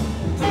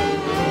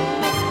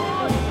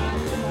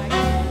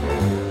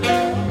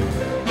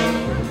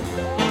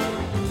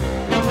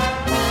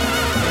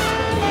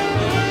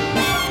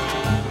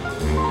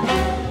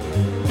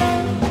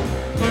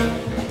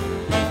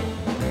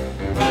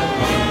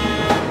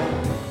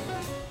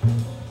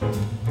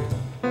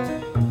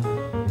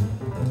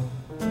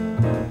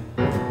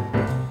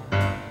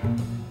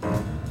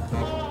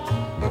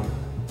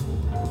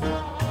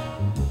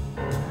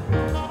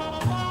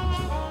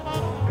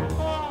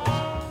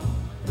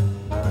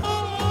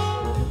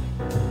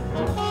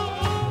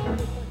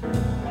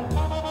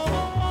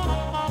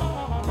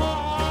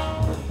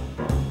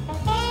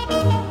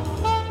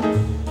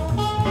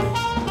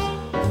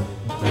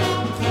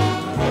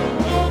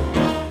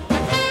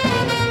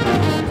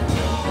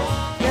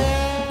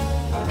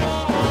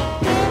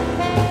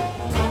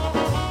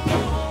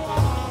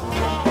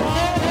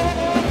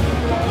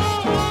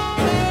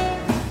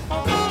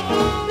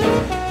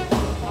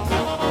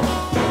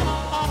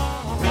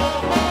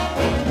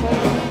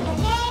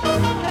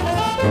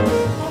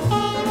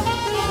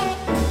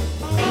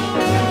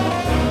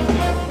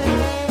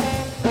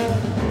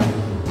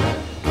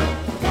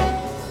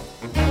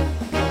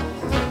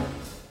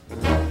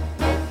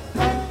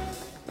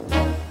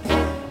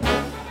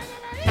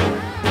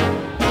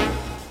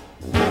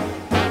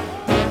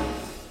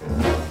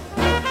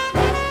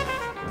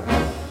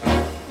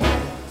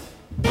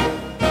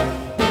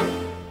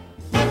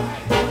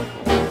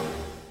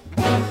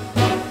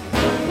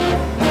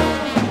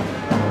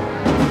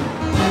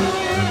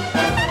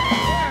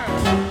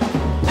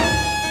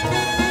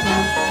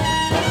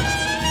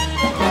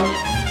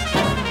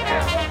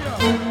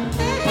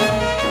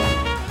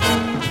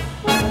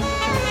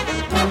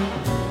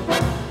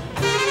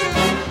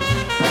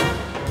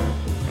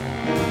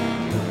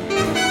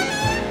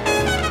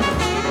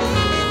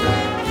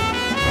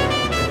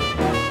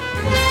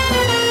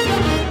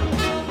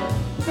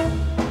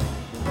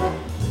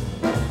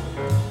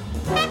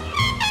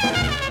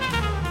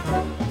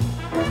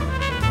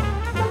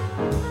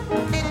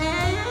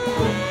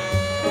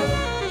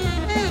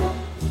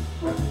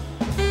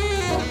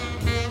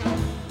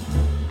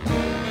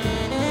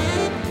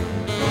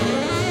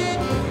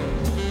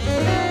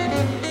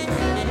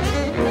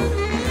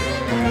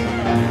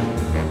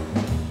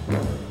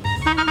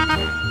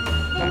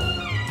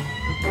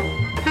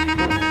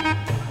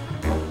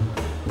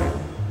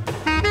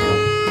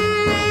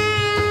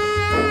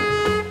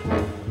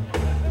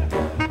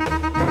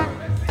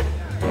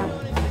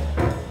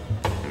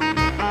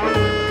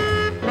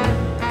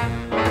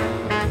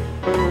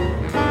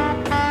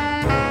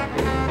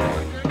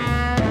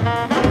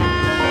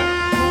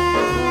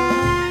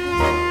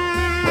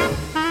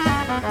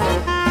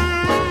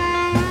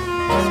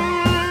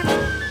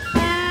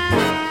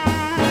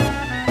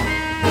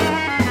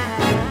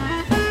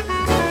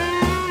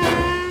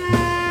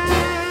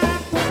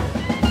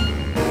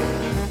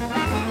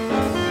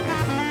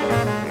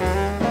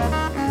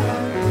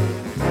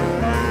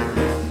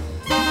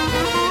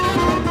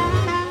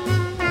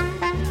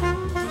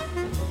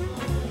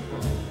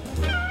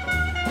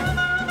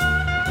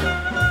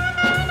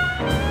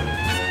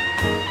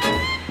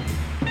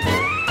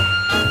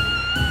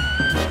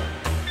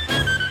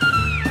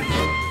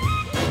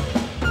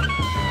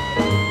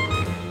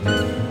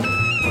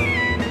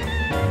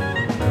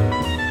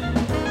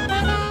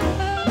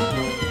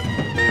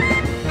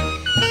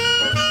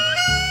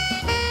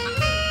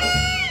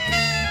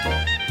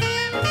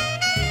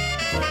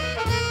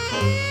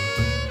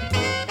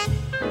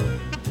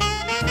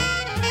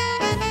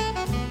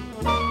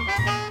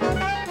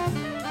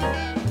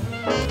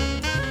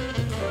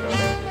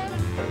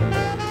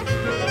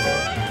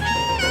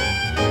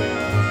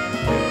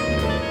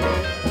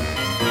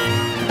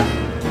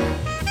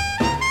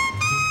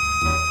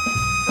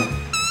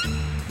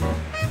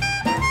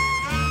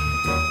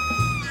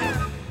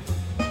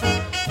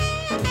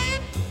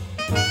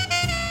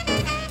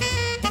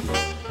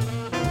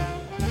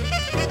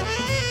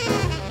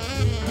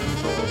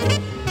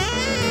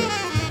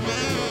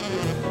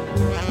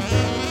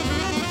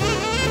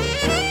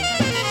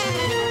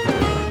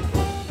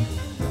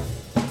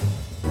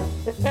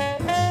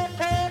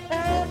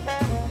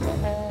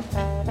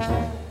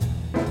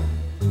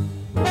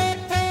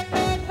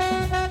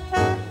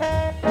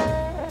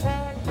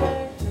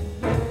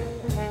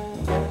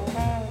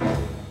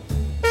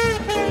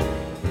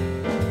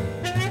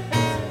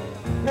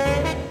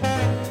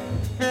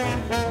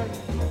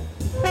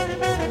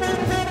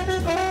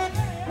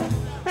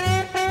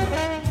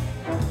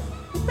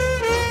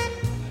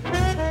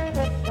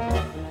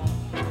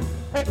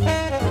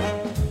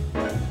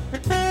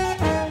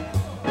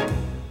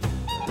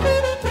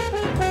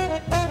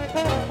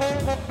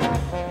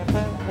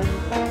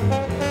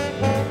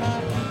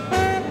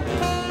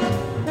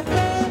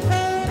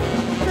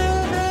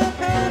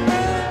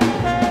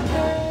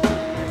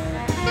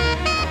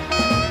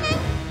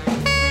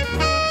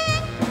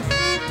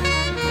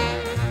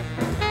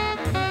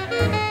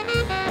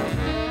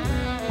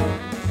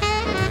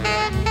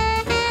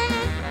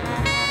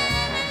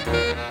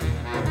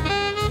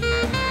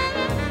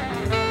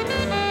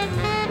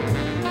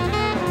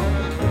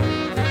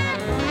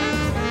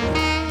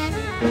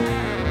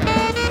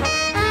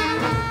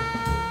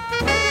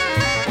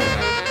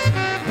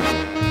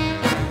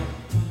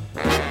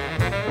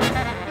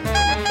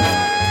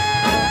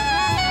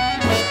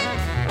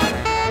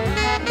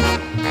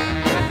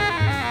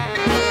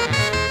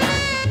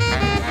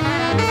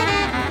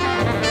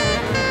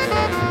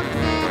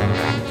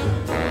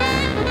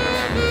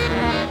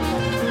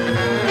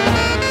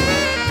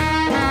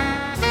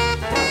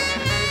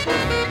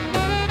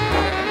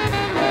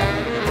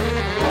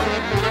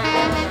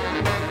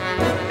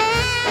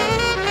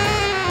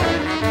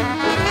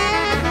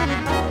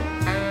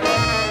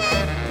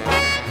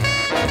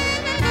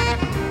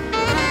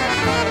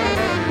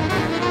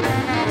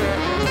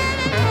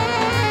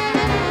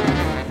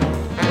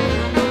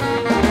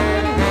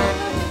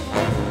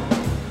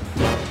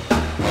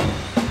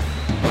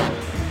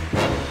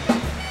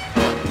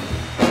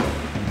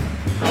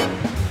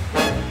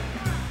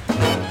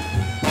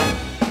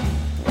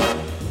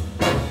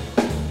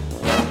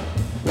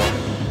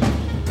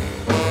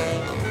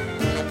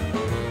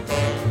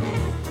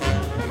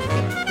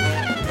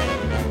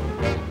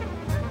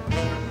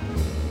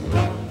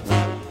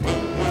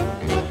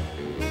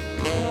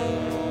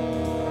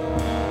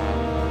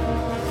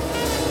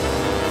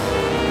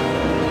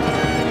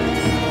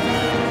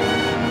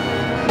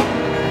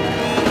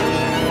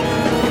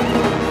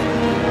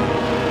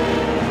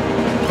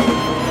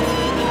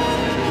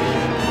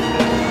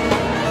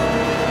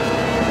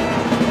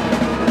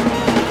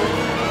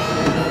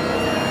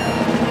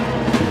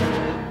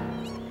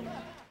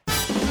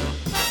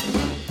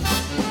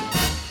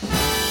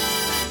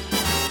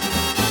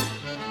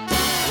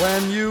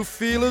 When you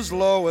feel as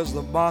low as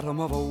the bottom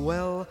of a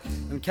well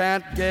and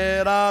can't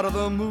get out of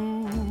the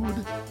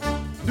mood,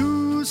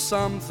 do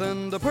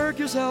something to perk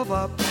yourself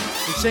up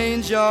and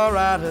change your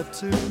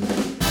attitude.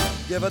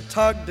 Give a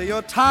tug to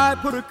your tie,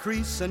 put a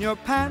crease in your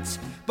pants,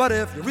 but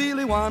if you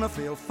really want to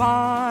feel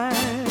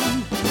fine,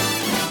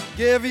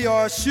 give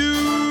your shoes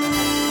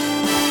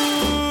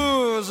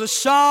a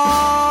shine.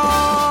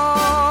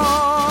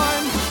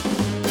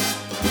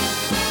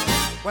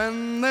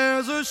 When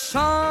there's a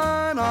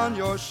shine on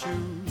your shoes,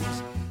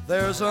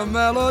 there's a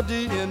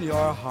melody in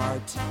your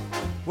heart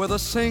with a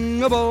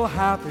singable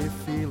happy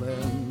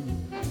feeling.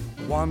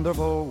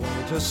 Wonderful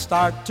way to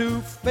start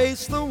to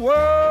face the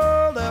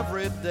world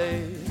every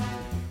day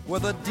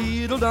with a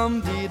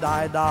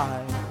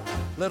dee-dum-dee-die-die,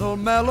 little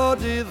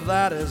melody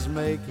that is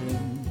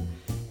making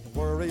the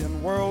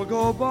worrying world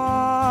go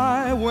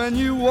by. When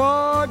you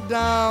walk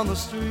down the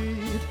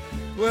street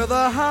with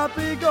a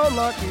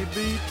happy-go-lucky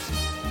beat,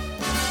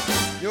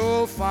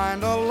 you'll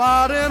find a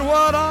lot in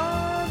what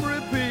I'm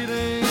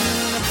repeating.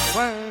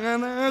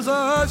 When there's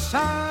a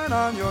shine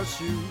on your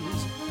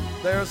shoes,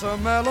 there's a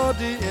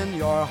melody in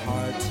your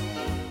heart.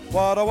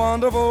 What a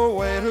wonderful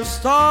way to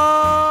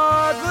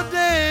start the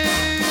day.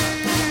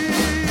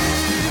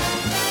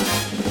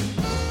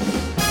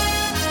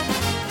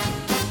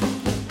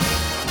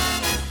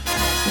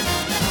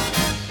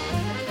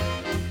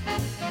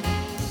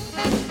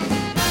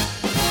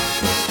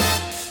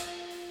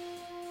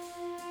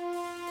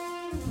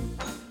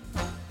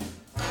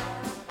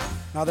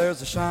 Now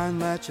there's a shine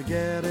that you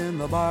get in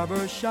the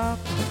barber shop.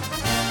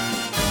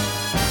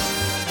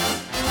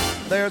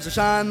 There's a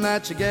shine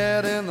that you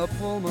get in the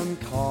Pullman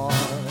car.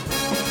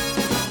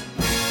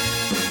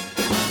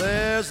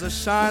 There's the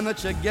shine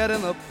that you get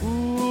in the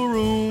pool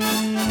room.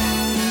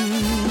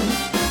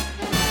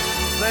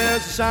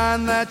 There's the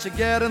shine that you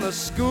get in the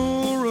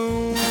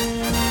schoolroom.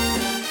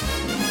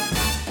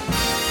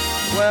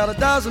 Well, it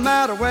doesn't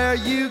matter where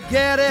you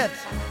get it,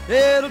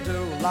 it'll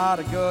do a lot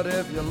of good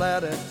if you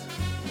let it.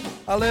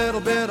 A little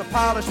bit of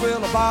polish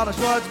will abolish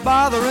what's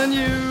bothering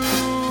you.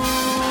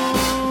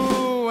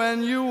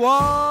 When you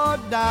walk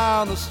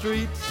down the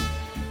street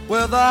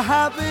with a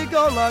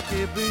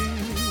happy-go-lucky beat,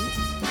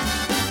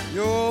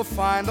 you'll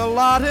find a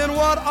lot in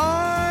what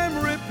I'm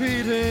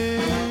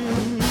repeating.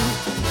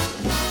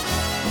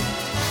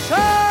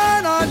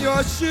 Shine on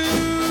your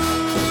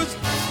shoes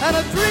and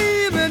a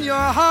dream in your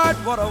heart.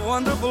 What a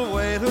wonderful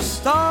way to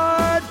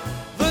start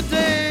the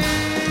day.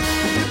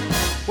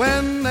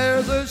 When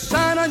there's a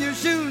shine on your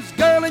shoes,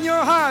 girl in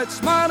your heart,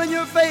 smile in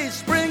your face,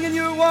 spring in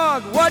your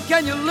walk, what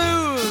can you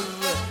lose?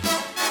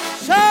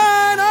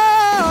 Shine on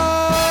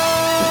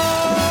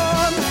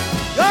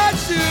your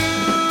shoes.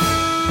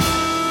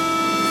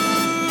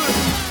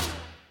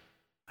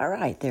 All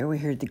right, there we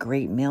heard the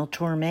great Mel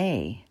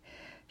Torme,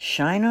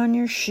 Shine on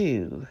Your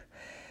Shoe.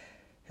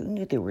 Who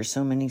knew there were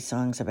so many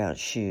songs about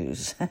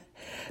shoes?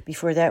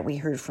 Before that, we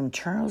heard from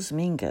Charles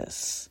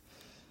Mingus,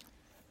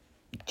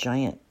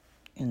 giant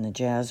in the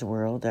jazz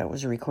world. That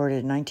was recorded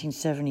in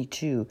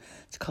 1972.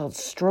 It's called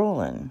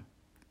Strollin',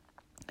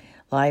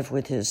 live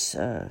with his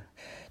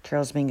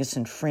Charles Mingus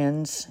and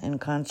Friends and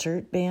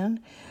concert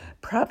band.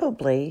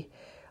 Probably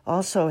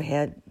also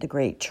had the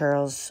great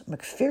Charles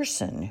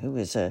McPherson, who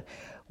is a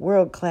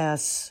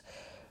world-class,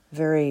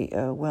 very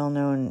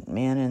well-known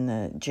man in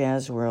the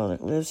jazz world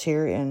that lives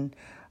here in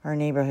our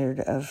neighborhood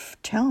of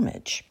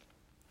Talmadge.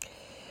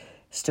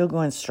 Still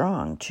going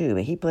strong, too.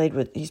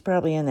 But he's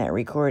probably in that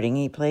recording.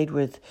 He played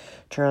with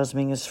Charles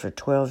Mingus for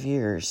 12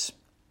 years,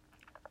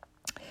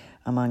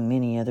 among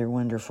many other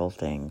wonderful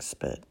things,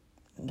 but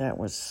that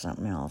was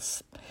something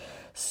else.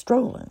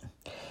 Strollin'.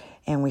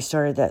 And we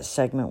started that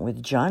segment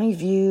with Johnny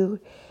View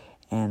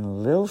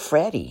and Lil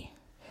Freddie.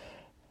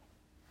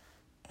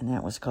 And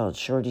that was called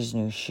Shorty's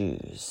New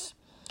Shoes.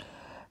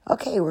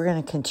 Okay, we're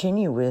going to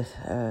continue with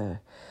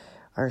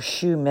our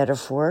shoe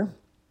metaphor.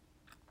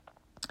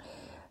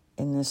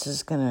 And this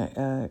is going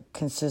to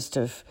consist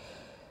of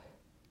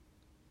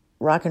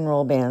rock and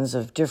roll bands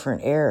of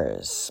different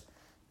eras.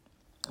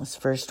 This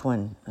first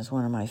one is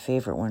one of my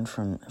favorite ones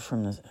from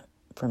the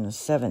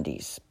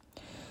 70s.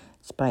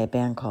 It's by a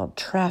band called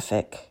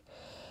Traffic.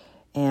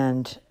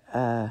 And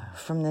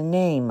from the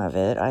name of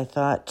it, I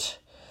thought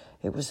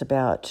it was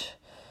about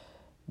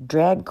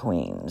drag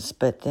queens.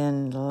 But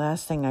then the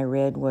last thing I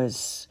read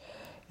was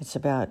it's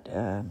about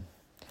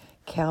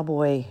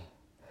cowboy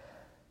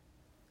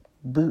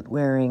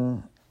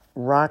boot-wearing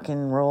rock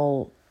and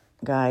roll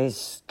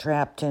guys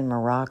trapped in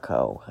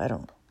Morocco. I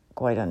don't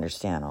quite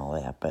understand all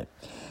that, but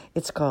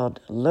it's called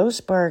Low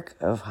Spark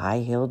of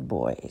High-Heeled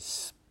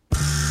Boys.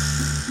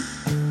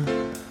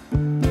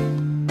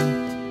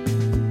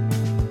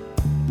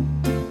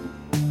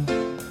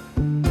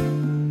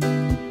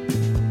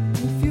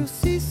 If you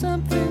see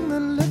something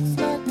that looks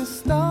like a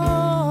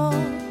star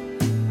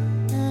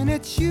and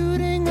it's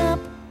shooting up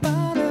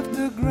out of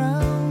the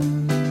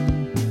ground,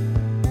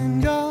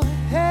 and your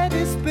head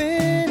is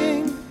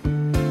spinning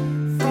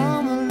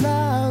from a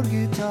loud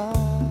guitar,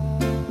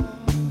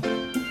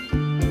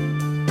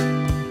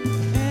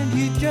 and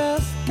you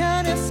just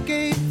can't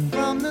escape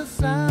from the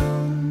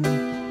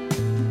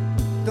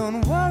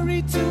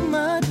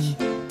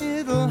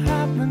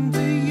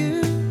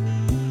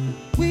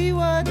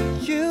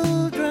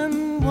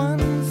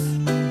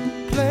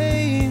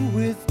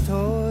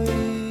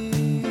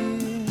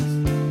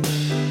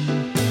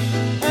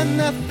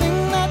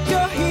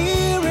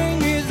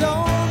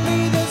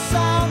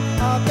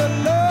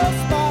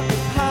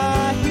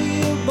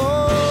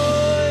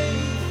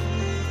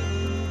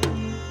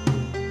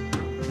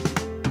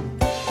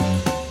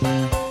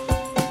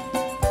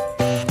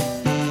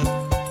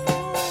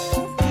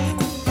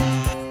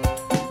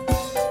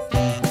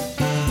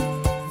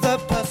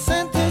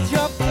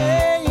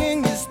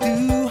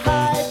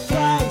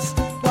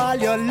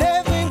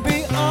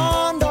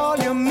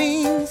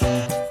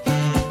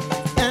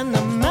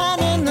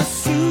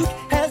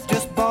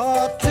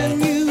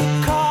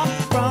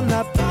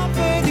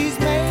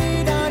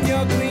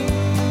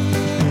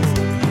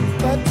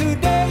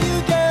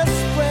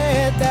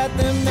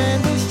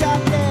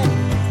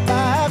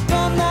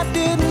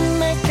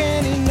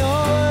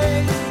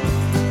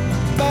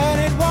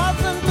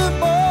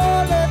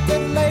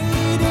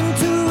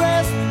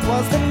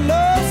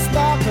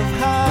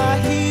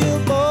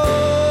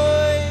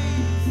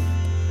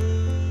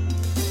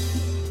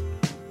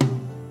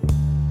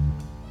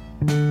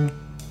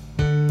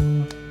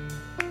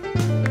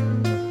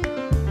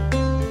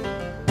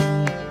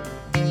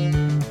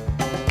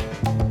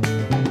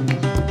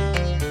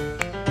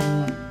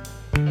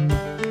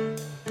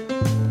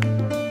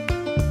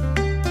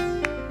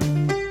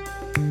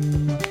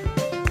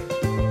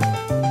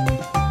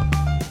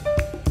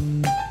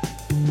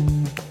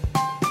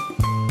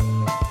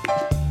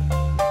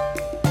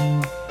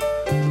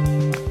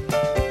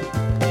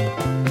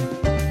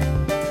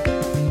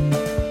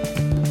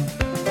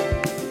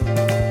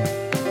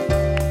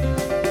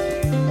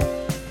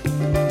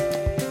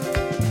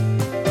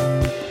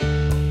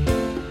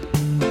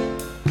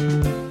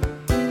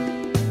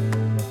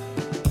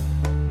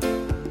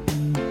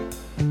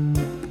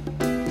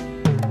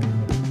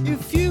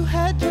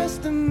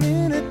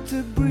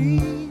to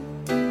breathe.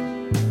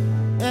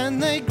 And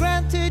they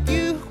granted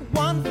you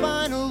one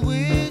final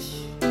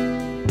wish.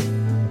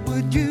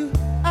 Would you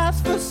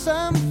ask for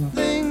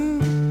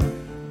something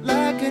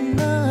like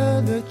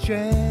another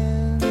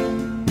chance?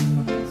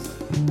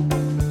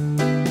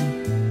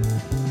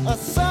 Or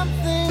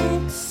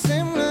something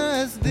similar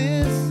as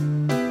this?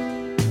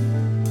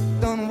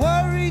 Don't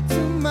worry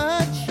too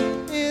much,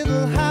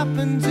 it'll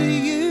happen to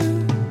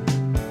you.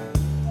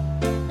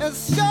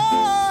 As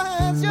sure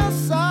as your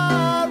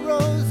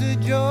sorrows are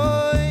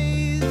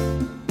joys.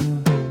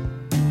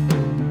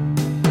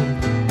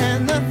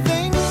 And the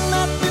thing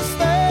that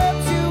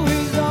disturbs you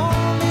is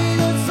only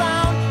the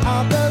sound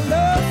of the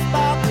love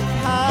spark of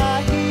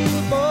high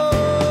heel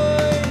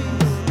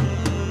boys.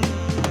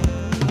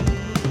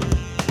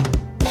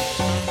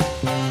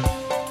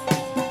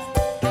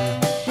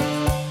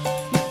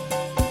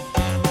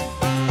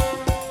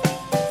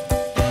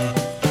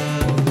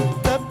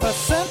 The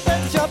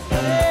percentage you're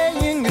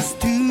paying is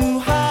too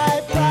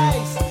high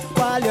price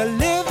while you're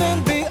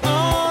living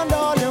beyond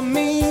all your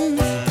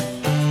means.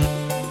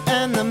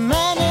 And the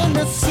man in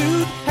the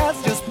suit has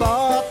just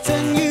bought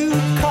a new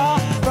car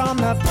from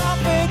the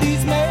profit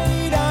he's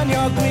made on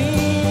your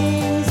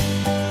greens.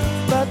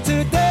 But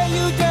today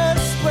you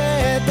just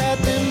read that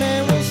the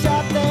man was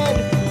shot dead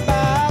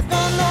by a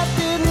gun that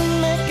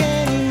didn't make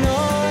any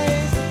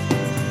noise.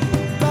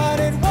 But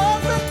it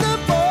wasn't the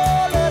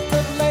bullet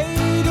that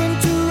laid him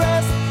to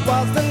rest,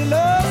 was the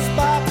love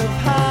spark of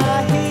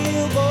high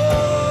heel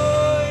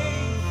boys.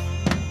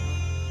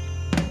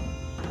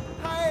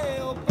 High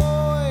heel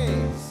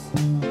boys.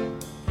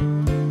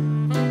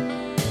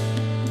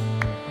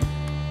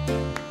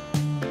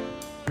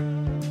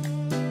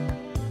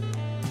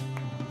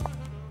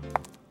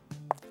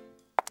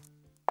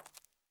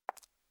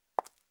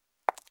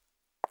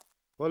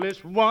 Well,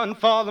 it's 1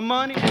 for the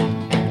money,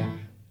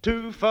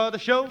 2 for the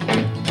show,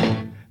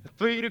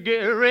 3 to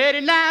get ready.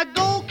 Now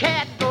go,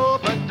 cat, go,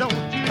 but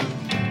don't you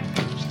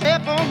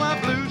step on my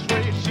blue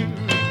suede shoe.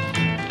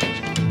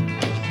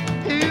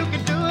 You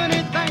can do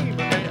anything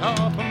but lay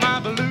off of my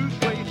blue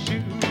suede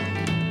shoe.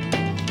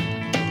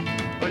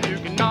 Well, you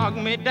can knock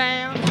me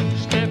down,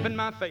 step in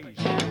my face,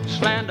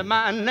 slander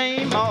my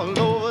name all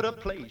over the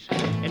place,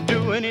 and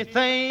do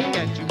anything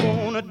that you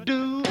wanna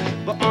do.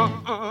 But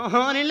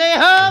honey, lay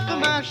off of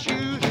my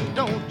shoes and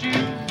don't you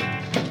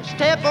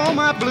step on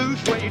my blue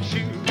suede shoe.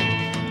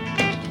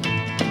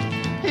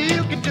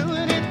 You can do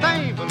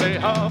anything but lay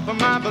off of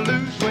my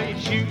blue suede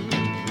shoe.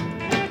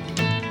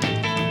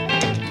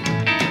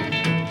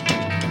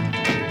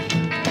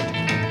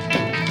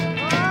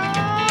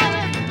 Oh,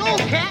 let's go,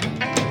 cat.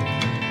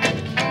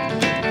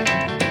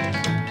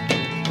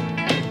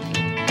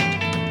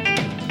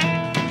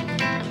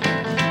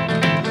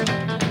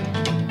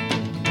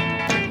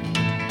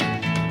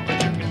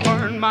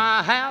 Burn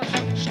my house,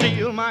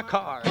 steal my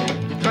car,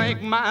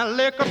 drink my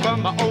liquor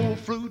from my old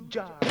fruit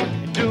jar,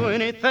 and do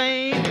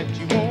anything that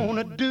you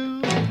wanna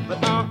do.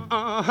 But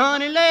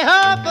honey, lay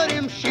off of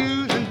them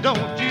shoes and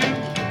don't you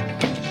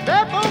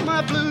step on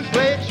my blue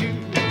suede shoe.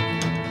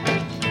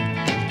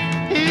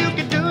 You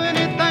can do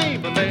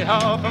anything but lay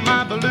off of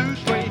my blue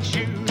suede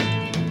shoe.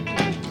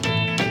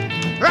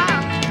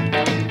 Rock!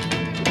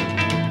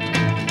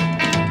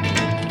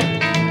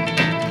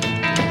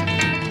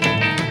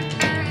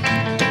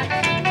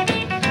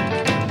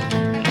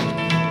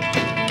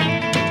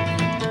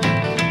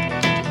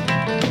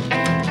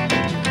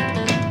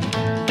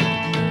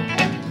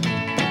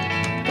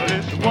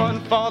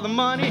 For the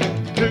money,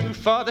 2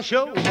 for the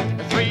show,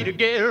 3 to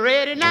get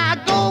ready. Now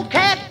go,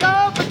 cat,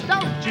 go, but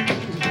don't you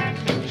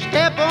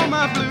step on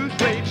my blue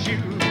suede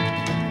shoe.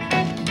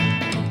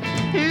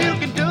 You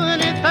can do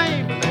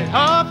anything but lay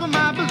off of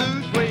my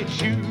blue suede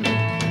shoe.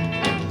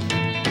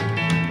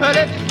 But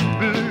it's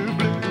blue,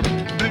 blue,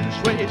 blue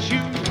suede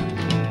shoe,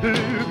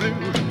 blue, blue,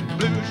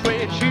 blue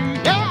suede shoe,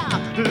 yeah,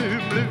 blue,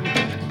 blue,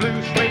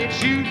 blue suede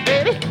shoe,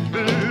 baby,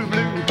 blue,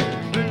 blue,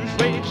 blue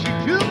suede shoe.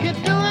 You can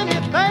do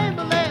anything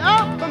but lay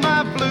off of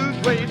my blue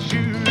suede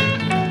shoe.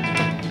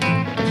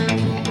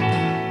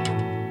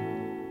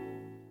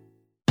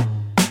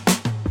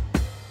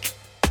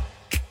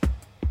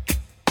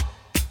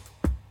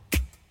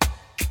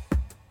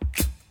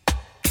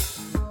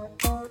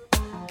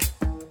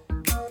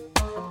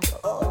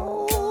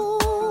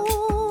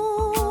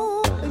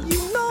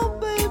 You know,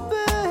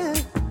 baby,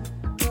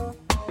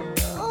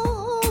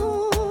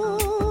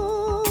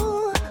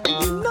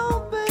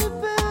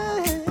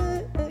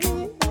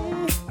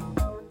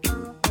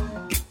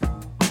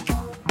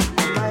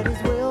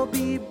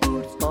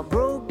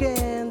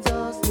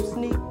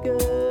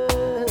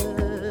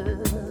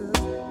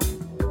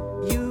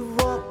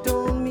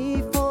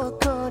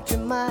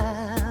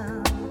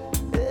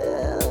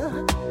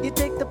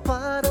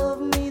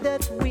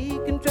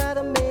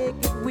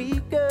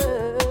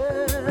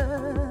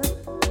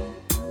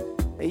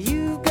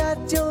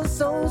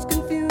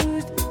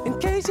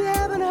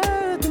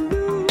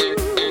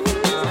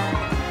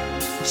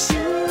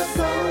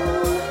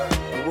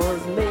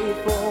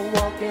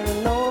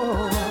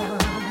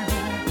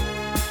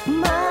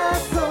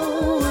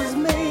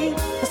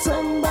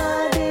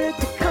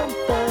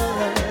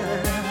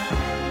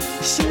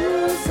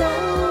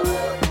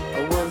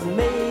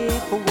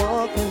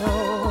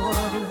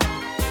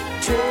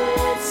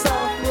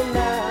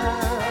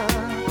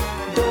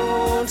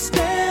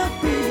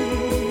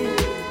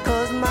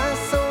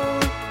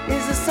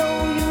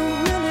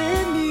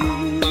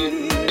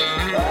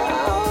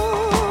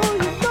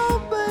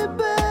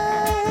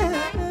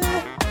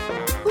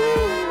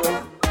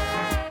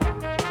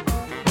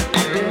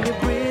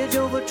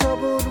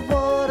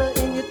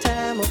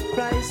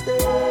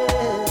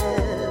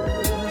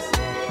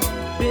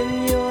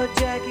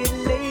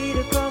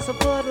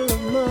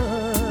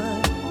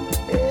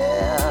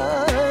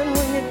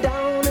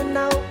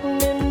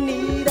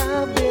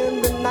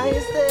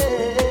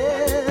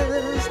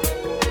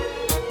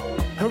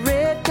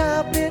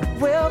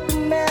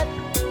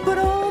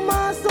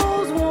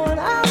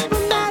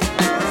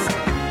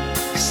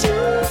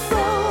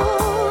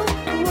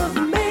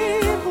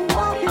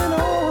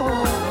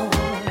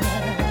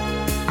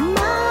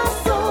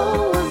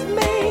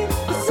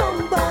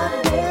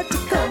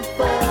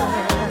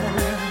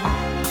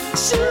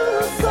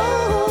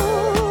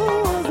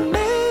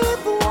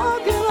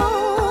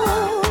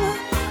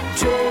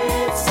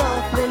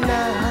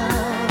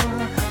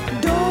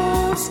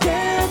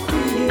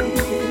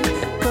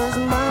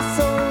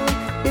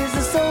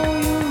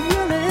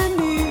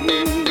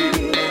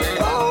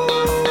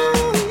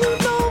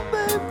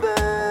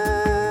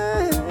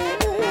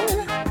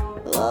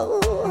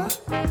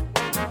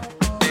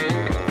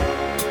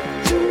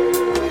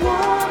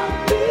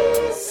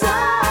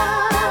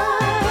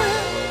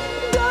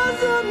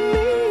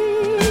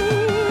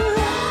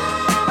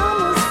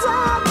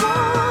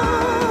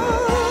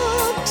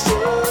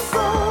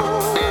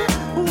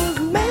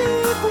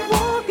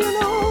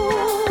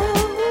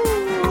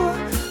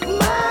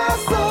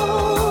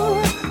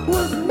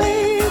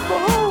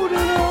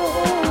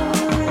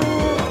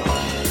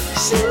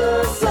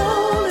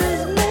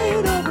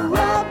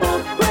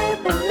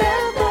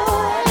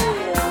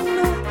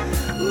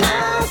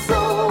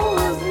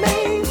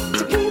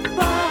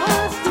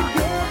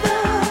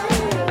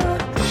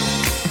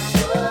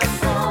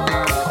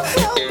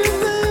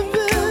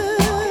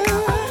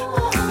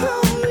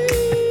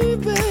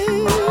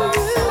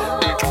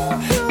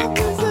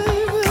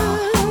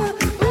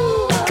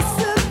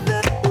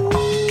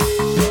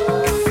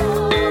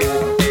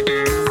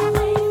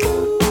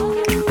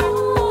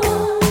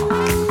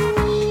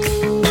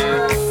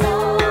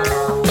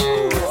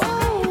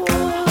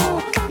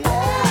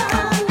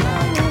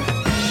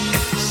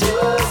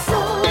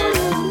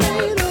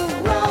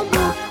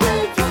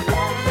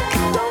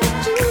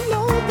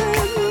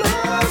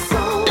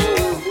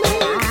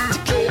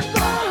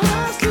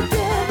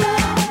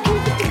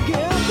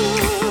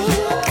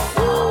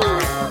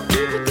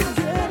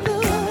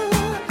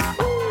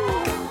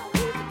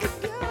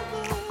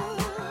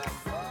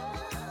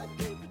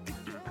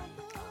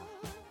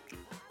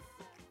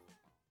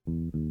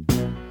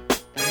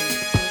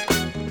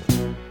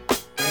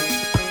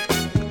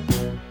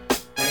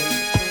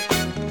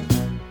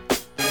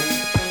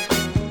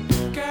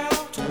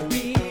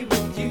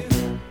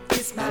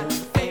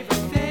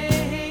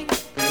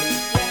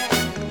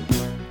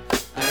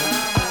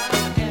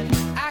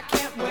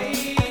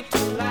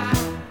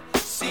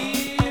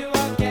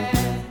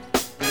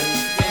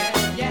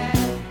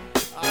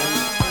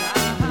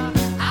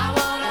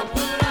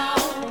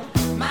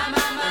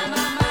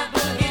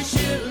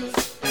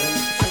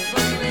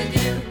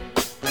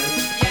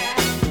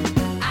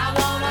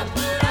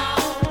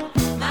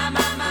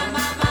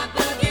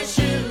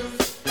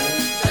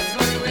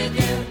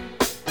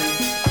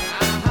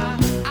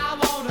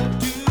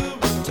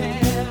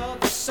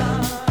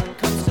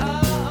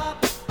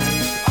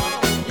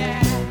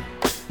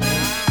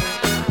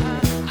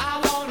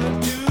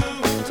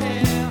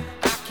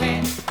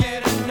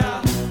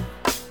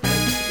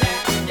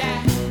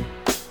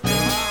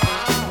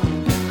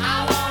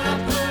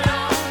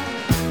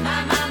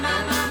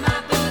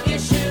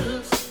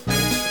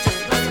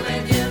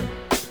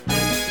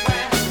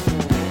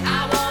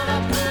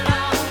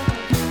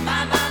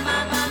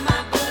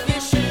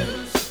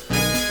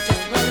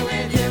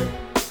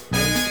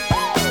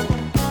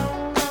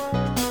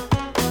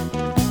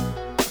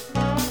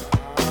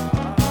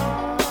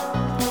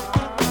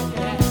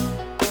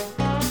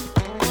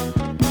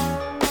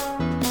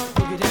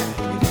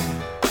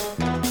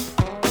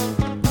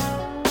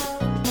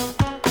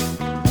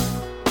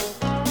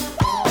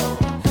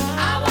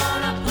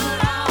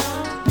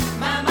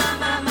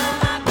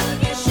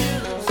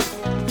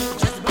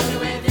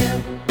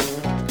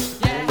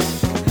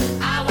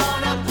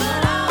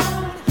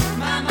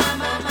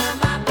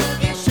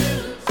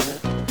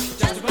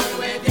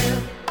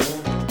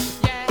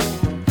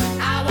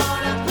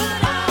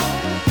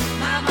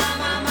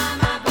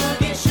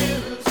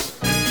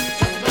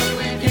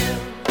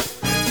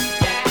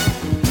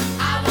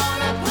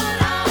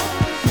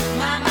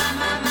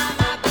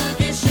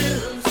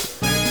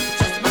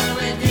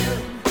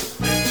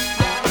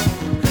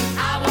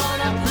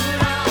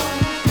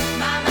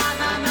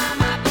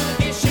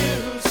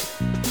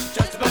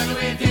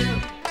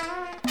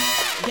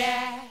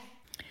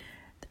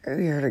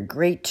 heard a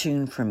great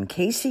tune from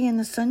Casey and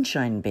the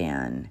Sunshine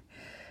Band,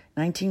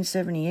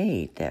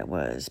 1978, that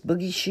was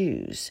Boogie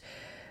Shoes.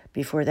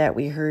 Before that,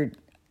 we heard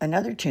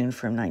another tune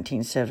from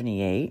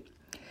 1978,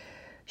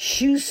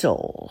 Shoe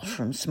Soul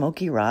from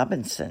Smokey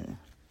Robinson.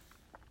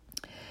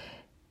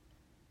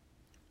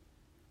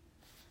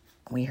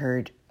 We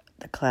heard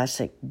the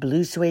classic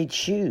Blue Suede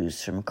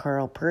Shoes from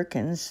Carl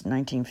Perkins,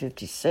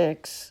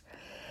 1956.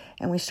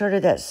 And we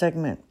started that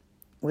segment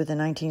with a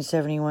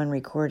 1971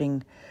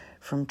 recording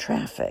from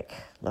Traffic,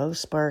 Low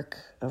Spark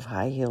of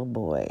High Heel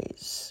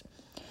Boys.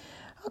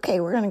 Okay,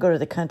 we're going to go to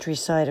the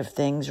countryside of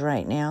things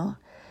right now.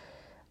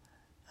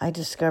 I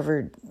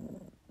discovered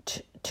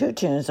two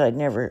tunes I'd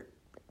never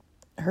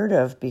heard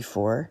of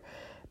before,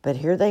 but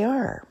here they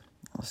are.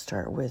 I'll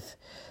start with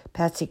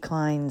Patsy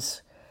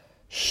Cline's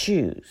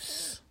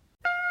Shoes.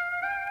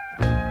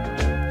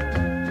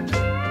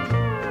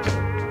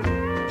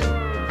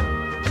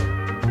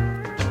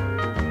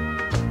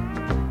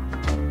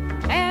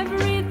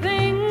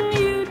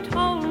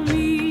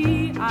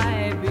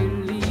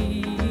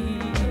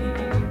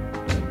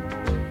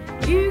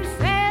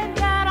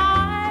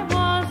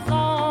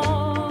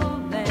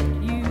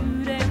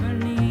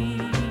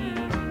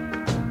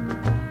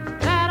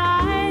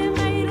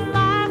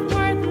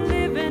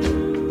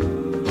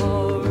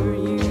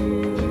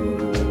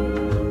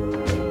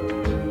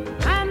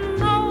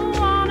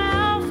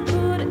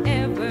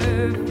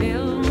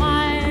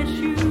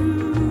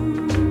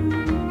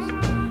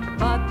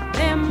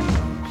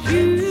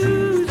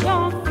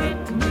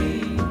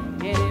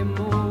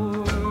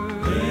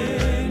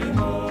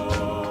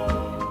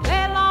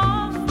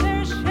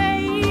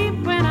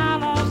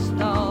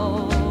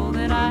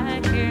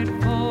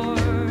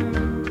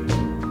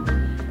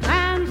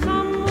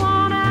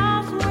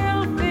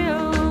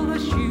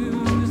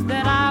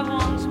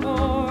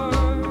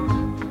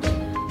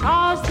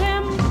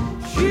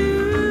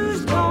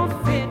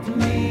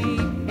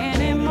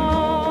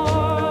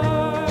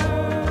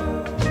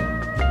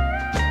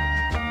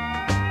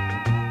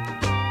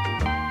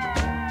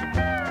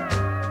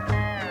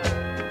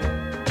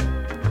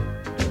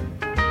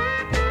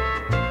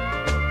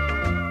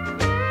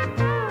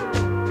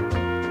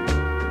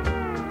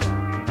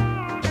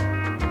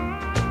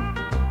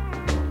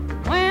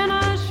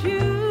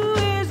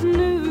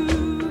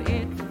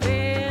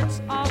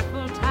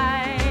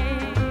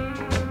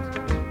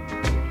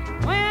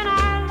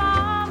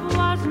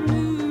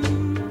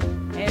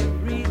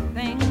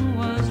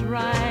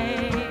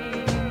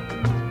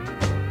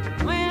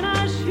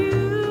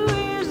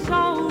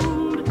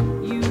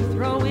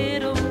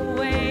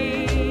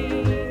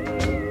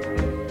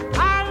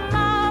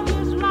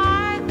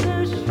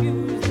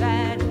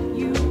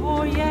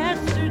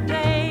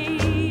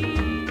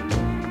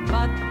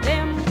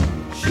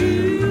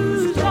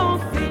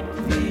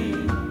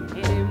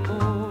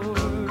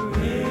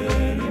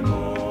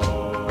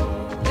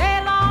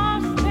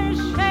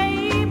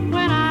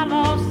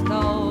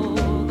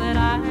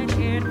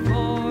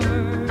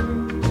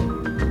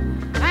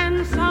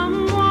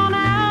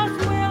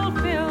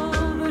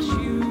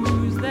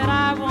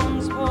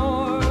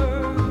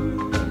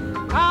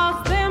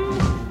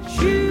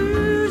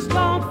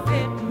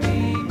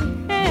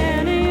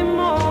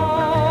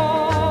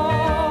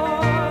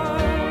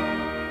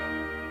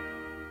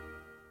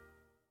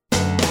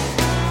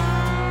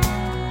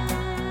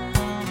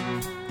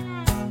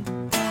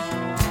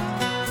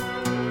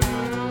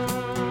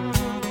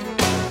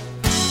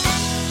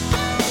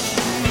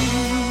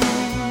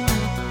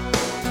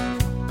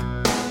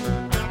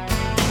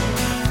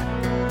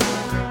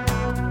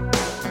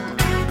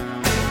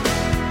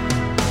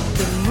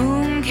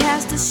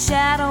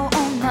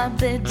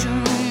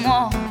 Bedroom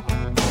wall,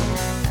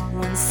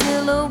 one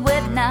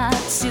silhouette, not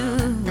two.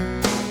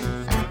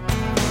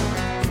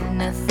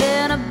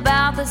 Nothing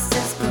about this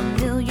is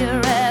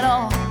familiar at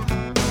all.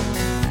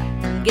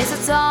 Guess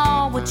it's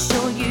all what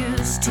you're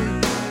used to.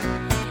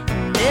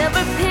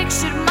 Never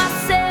pictured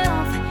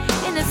myself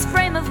in this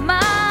frame of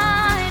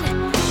mind.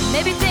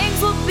 Maybe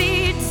things will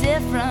be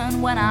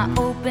different when I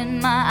open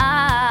my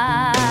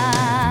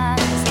eyes.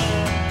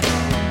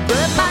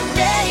 But my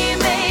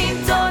name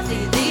ain't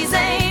Dorothy, these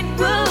ain't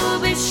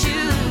ruby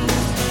shoes.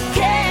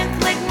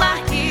 Can't click my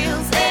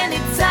heels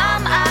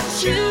anytime I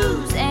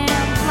choose and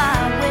fly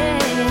away.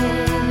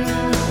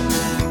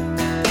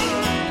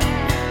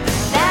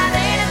 That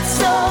ain't a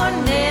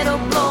tornado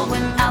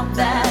blowing out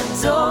that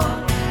door.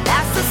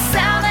 That's the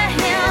sound of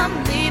him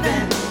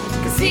leaving,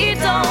 'cause he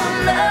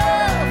don't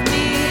love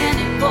me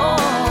anymore.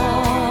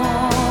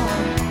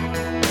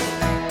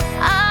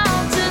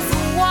 I'll just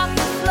walk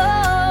the floor.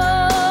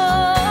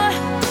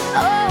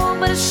 Oh,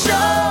 but I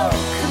sure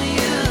could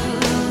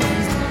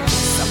use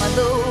some of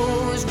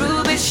those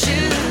ruby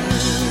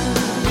shoes.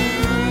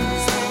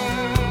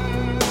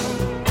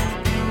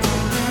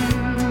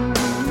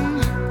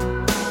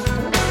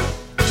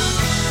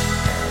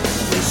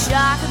 Wish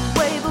I could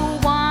wave a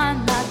wand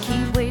like he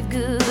waved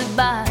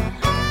goodbye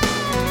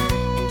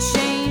and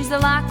change the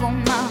lock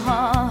on my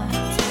heart.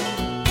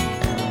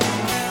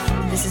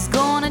 This is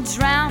gonna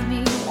drown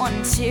me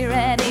one tear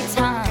at a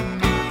time.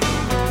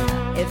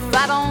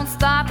 I don't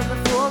stop it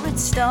before it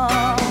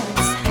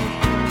starts.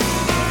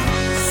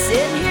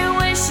 Sitting here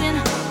wishing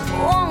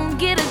won't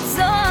get it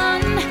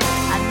done.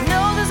 I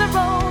know there's a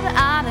road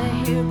out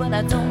of here, but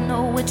I don't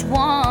know which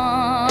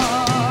one.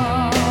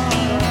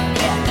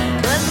 Yeah.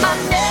 But my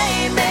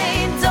name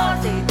ain't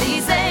Dorothy,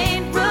 these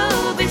ain't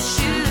ruby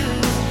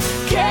shoes.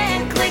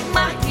 Can't click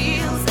my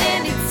heels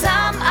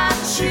anytime I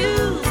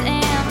choose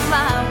and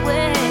fly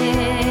away.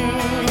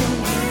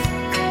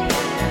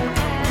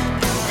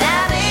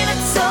 That ain't a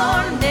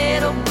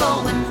tornado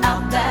blowing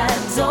out that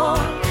door.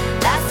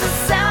 That's the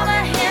sound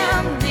of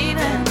him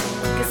leaving,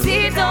 'cause he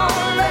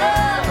don't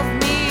love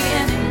me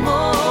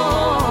anymore.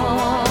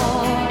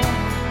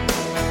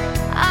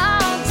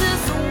 I'll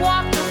just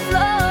walk the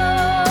floor.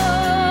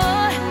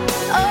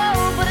 Oh,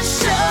 but I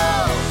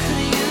sure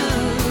could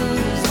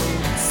use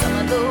some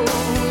of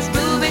those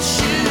ruby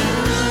shoes.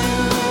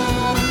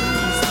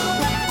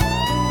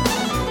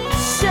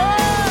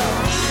 Sure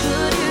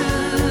could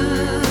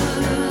use,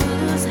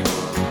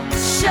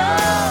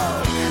 sure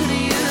could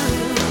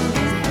use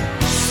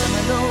some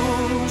of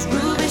those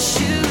ruby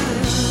shoes.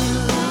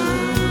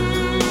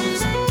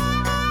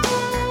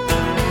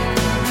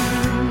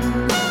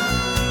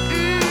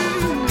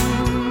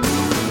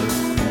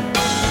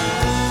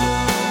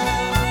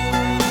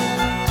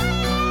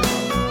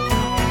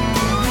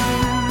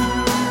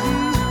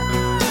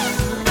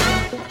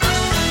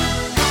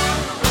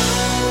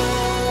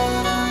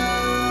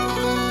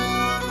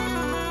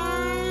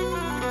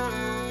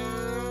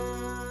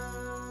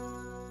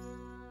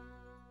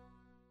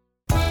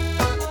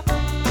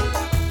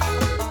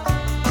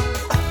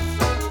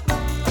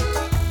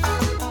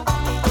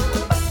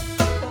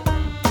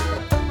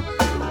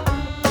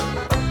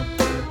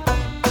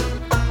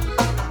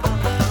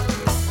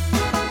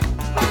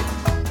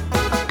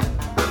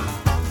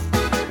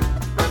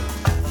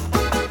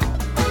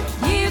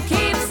 You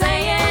keep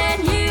saying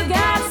you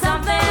got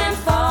something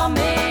for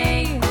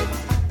me,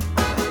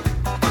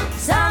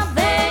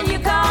 something you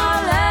call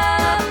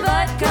love,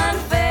 but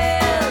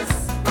confess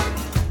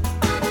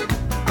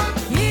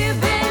you've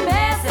been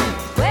messing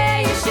where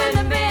you shouldn't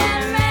have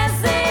been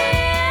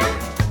messing,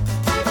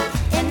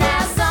 and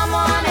now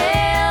someone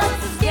else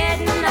is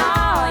getting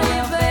all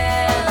your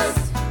best.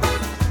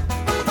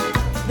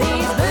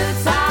 These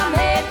boots are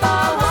made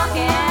for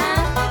walking,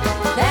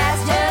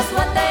 that's just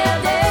what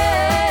they'll do.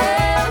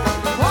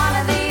 One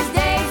of these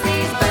days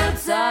these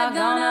boots are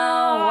gonna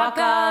walk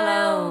all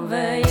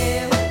over you.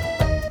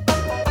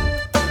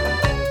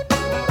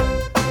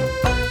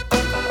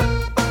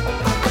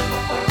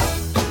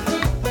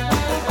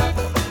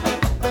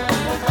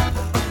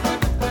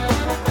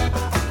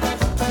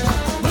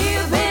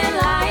 You've been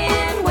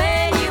lying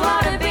when you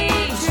ought to be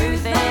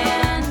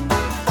truthing.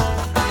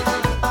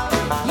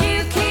 You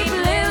keep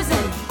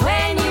losing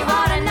when you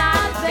ought to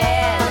not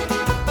bet.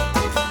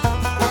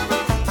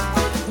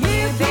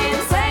 You've been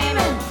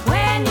taming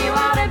when you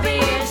ought to be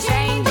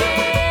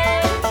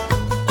changing.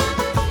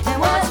 And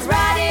what's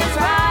right is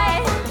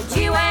right, but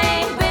you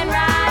ain't been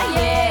right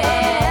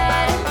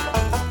yet.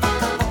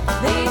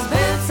 These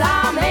boots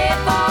are made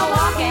for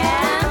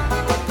walking,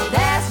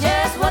 that's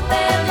just what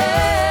they'll do.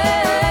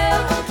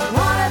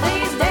 One of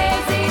these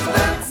days these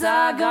boots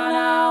are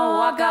gonna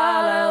walk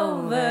all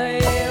over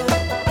you.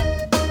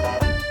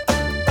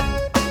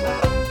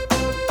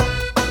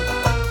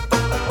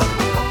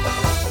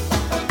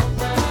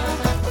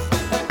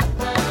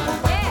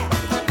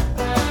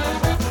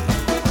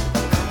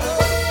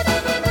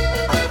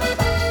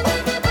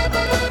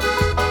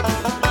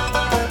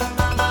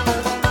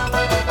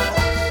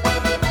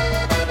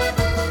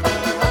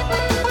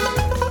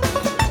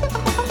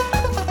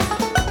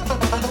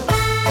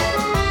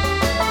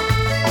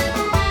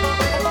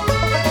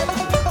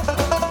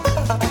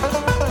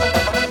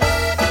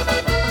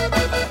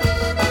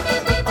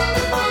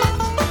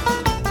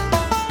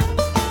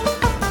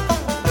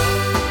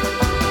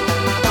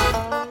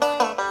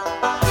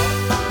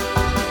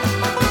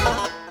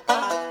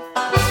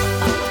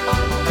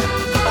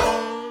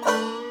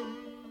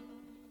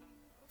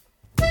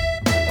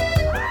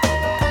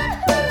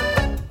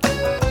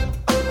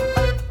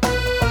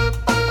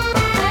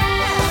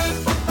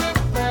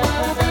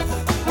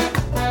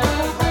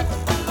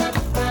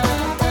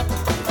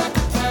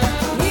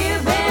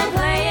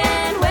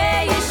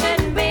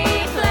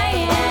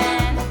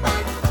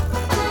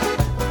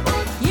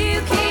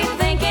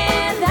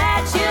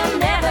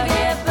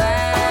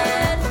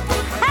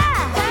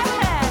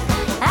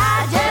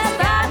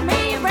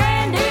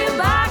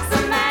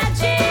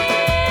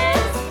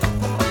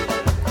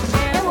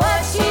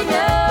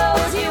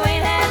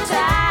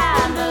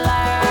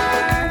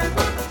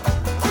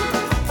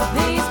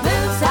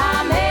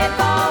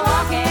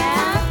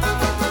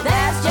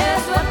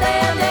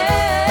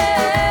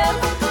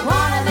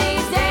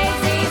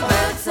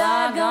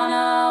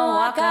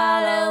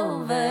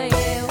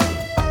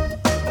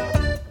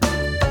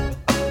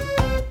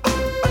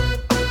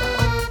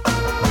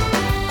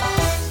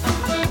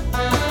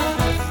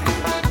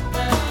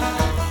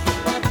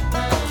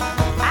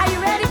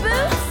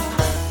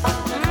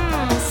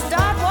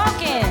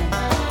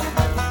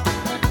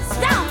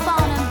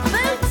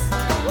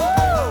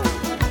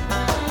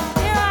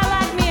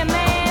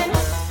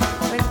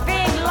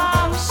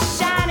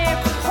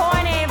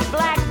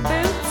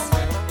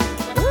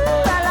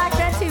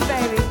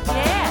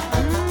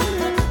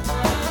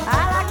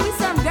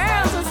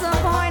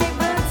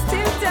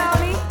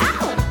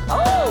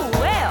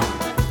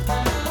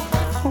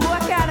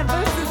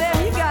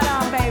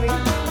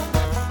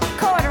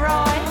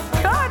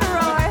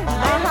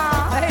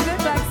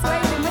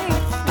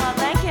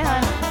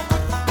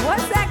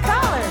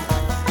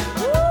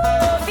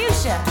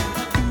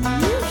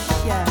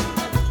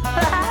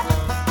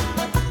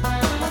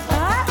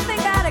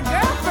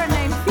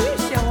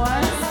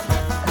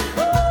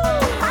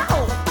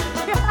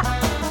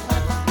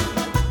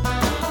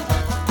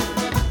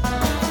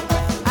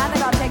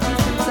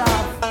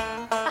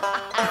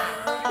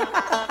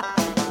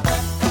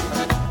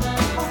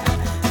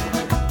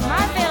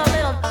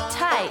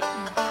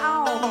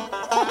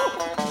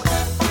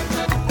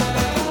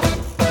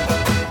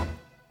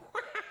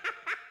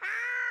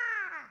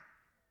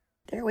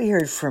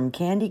 heard from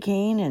Candy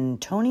Kane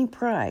and Tony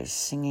Price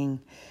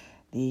singing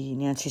the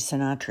Nancy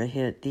Sinatra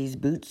hit, These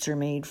Boots Are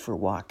Made for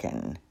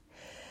Walkin'.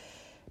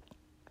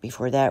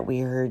 Before that, we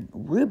heard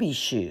Ruby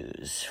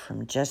Shoes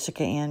from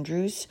Jessica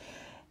Andrews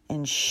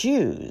and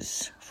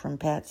Shoes from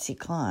Patsy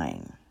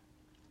Cline.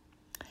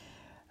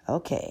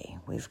 Okay,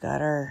 we've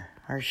got our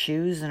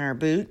shoes and our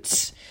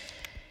boots,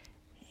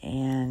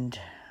 and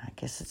I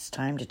guess it's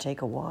time to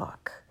take a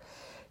walk.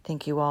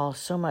 Thank you all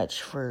so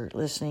much for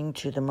listening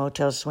to the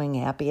Motel Swing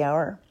Happy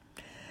Hour.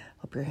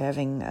 Hope you're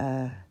having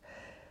a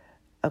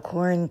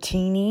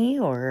quarantini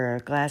or a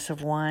glass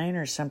of wine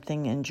or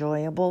something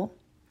enjoyable.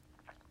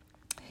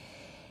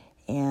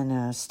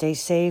 And stay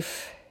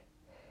safe.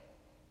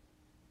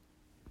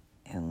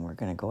 And we're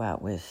going to go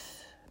out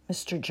with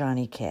Mr.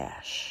 Johnny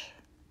Cash.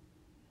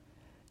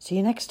 See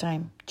you next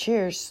time.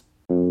 Cheers.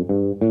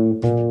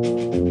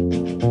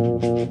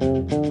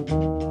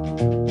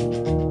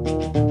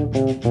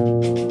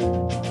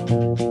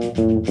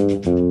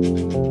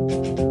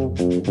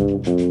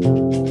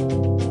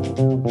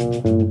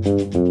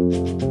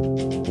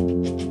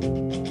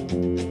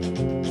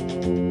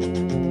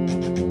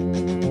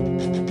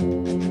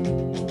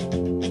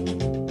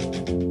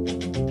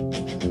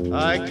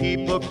 I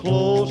keep a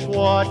close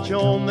watch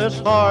on this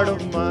heart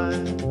of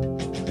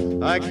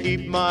mine. I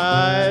keep my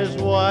eyes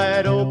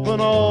wide open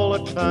all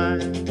the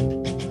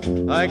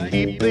time. I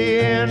keep the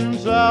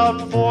ends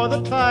out for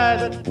the tie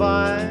that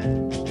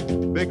binds.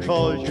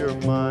 Because you're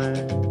mine,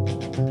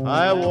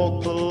 I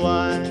walk the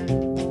line.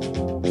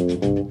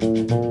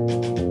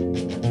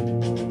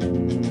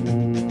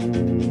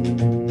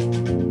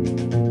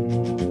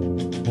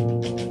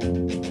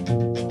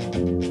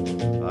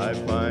 I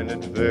find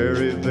it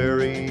very,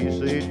 very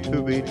easy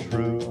to be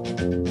true.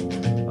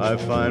 I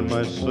find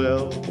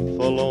myself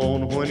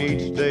alone when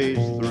each day's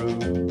through.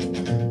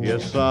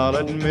 Yes, I'll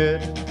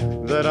admit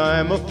that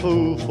I'm a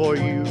fool for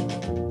you.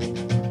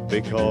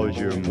 Because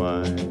you're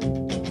mine,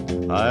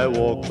 I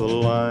walk the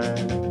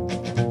line.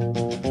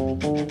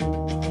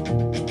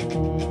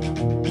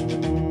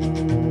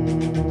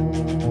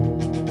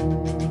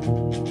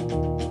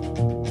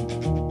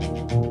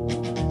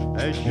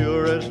 As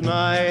sure as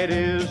night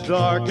is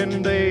dark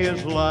and day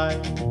is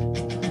light,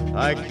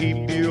 I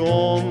keep you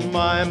on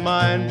my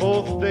mind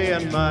both day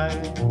and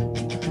night.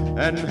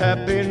 And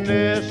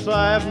happiness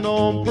I've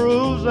known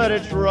proves that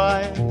it's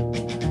right.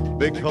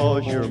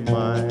 Because you're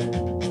mine,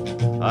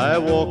 I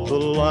walk the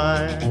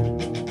line.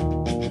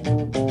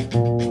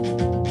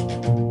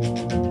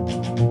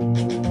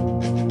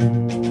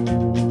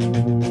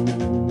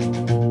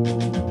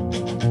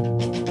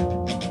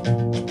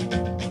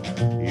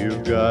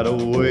 You've got a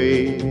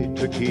way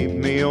to keep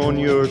me on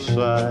your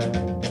side.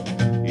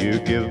 You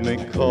give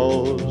me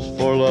cause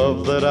for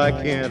love that I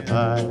can't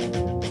hide.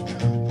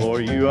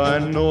 For you I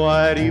know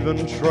I'd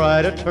even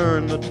try to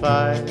turn the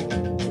tide.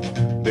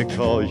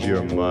 Because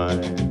you're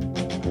mine,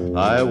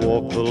 I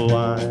walk the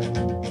line.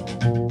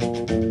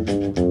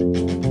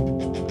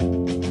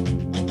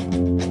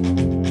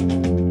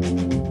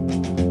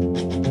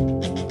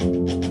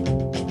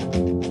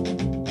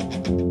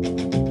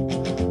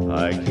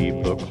 I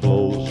keep a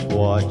close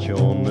watch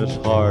on this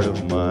heart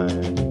of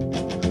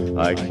mine.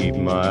 I keep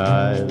my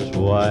eyes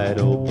wide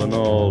open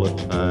all the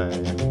time.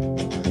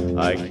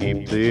 I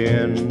keep the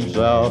ends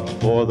out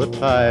for the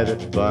tie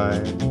that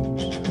binds.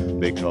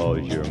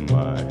 Because you're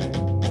mine,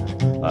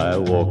 I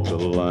walk the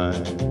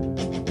line.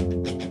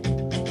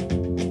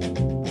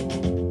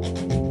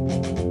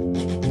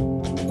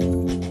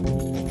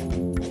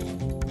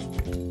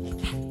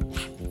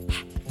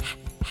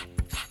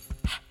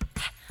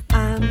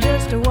 I'm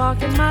just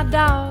walking my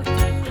dog,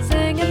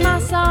 singing my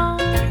song,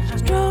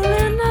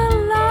 strolling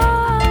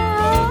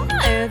along.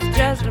 It's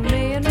just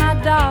me and my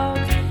dog,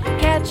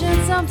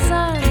 catching some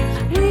sun.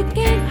 We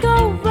can't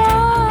go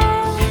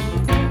wrong.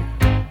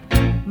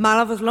 My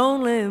love was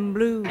lonely and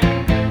blue.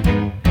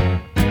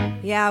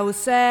 Yeah, I was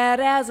sad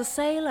as a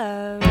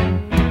sailor.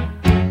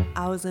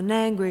 I was an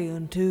angry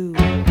one too.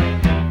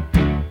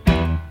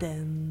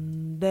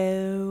 Then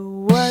there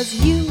was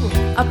you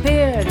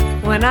appeared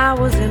when I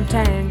was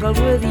entangled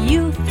with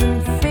youth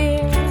and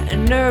fear,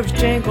 and nerves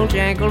jangled,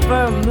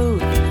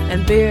 vermouth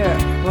and beer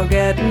were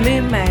getting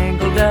me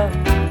mangled up.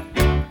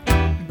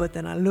 But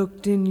then I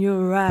looked in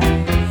your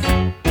eyes,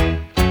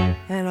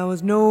 and I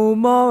was no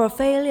more a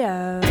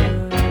failure.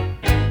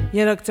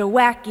 You looked so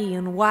wacky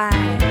and wise,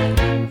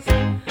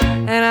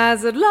 and I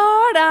said,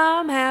 Lord,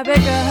 I'm happy,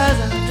 'cause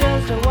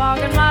I'm just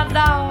walking my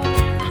dog,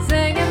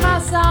 singing my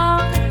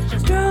song,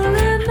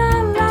 strolling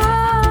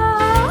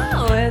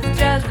along. It's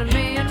just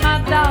me and my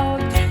dog,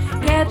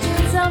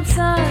 catching some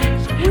sun.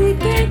 We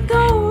can't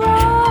go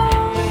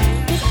wrong.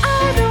 'Cause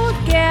I don't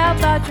care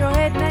about your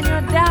hate and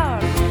your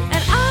doubt,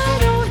 and I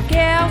don't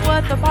care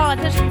what the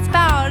politicians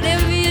spout.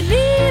 If you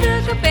need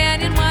a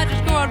companion, why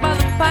just go out by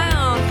the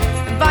pound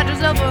and find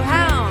yourself a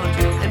hound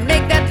and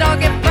make that dog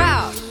get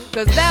proud.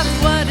 'Cause that's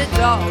what it's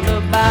all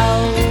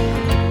about.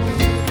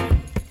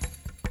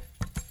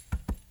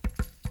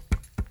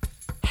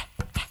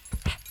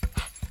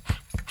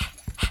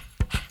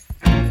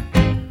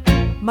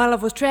 My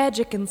love was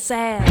tragic and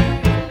sad.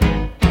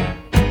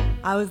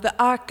 I was the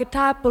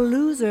archetypal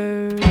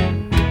loser.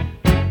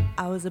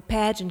 I was a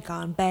pageant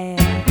gone bad.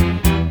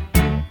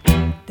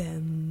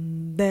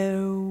 Then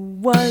there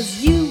was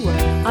you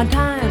on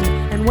time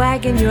and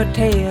wagging your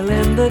tail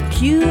in the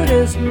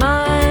cutest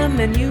mime,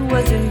 and you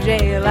was in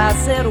jail. I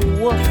said,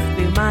 woof,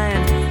 be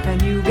mine,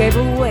 and you gave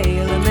a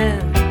wail, and then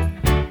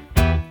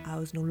I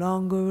was no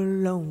longer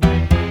alone,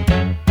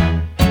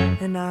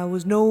 and I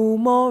was no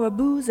more a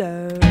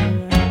boozer.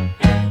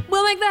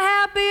 We'll make the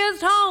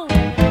happiest home.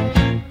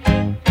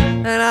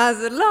 And I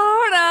said,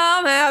 Lord,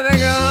 I'm happy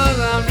 'cause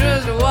I'm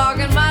just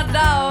walking my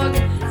dog,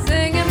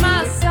 singing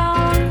my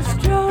song,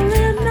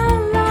 strolling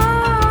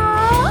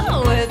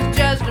along with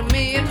just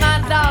me and my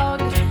dog,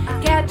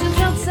 catching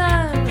some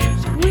sun.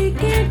 We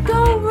can't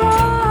go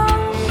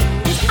wrong.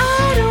 'Cause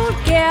I don't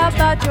care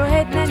about your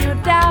hating and your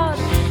doubt,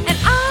 and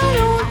I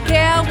don't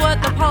care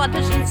what the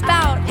politicians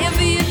spout. If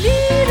you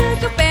need a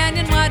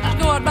companion, why just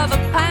go out by the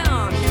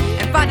pound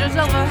and find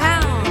yourself a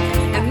hound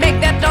and make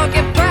that dog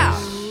get proud.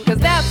 'Cause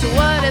that's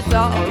what it's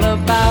all about.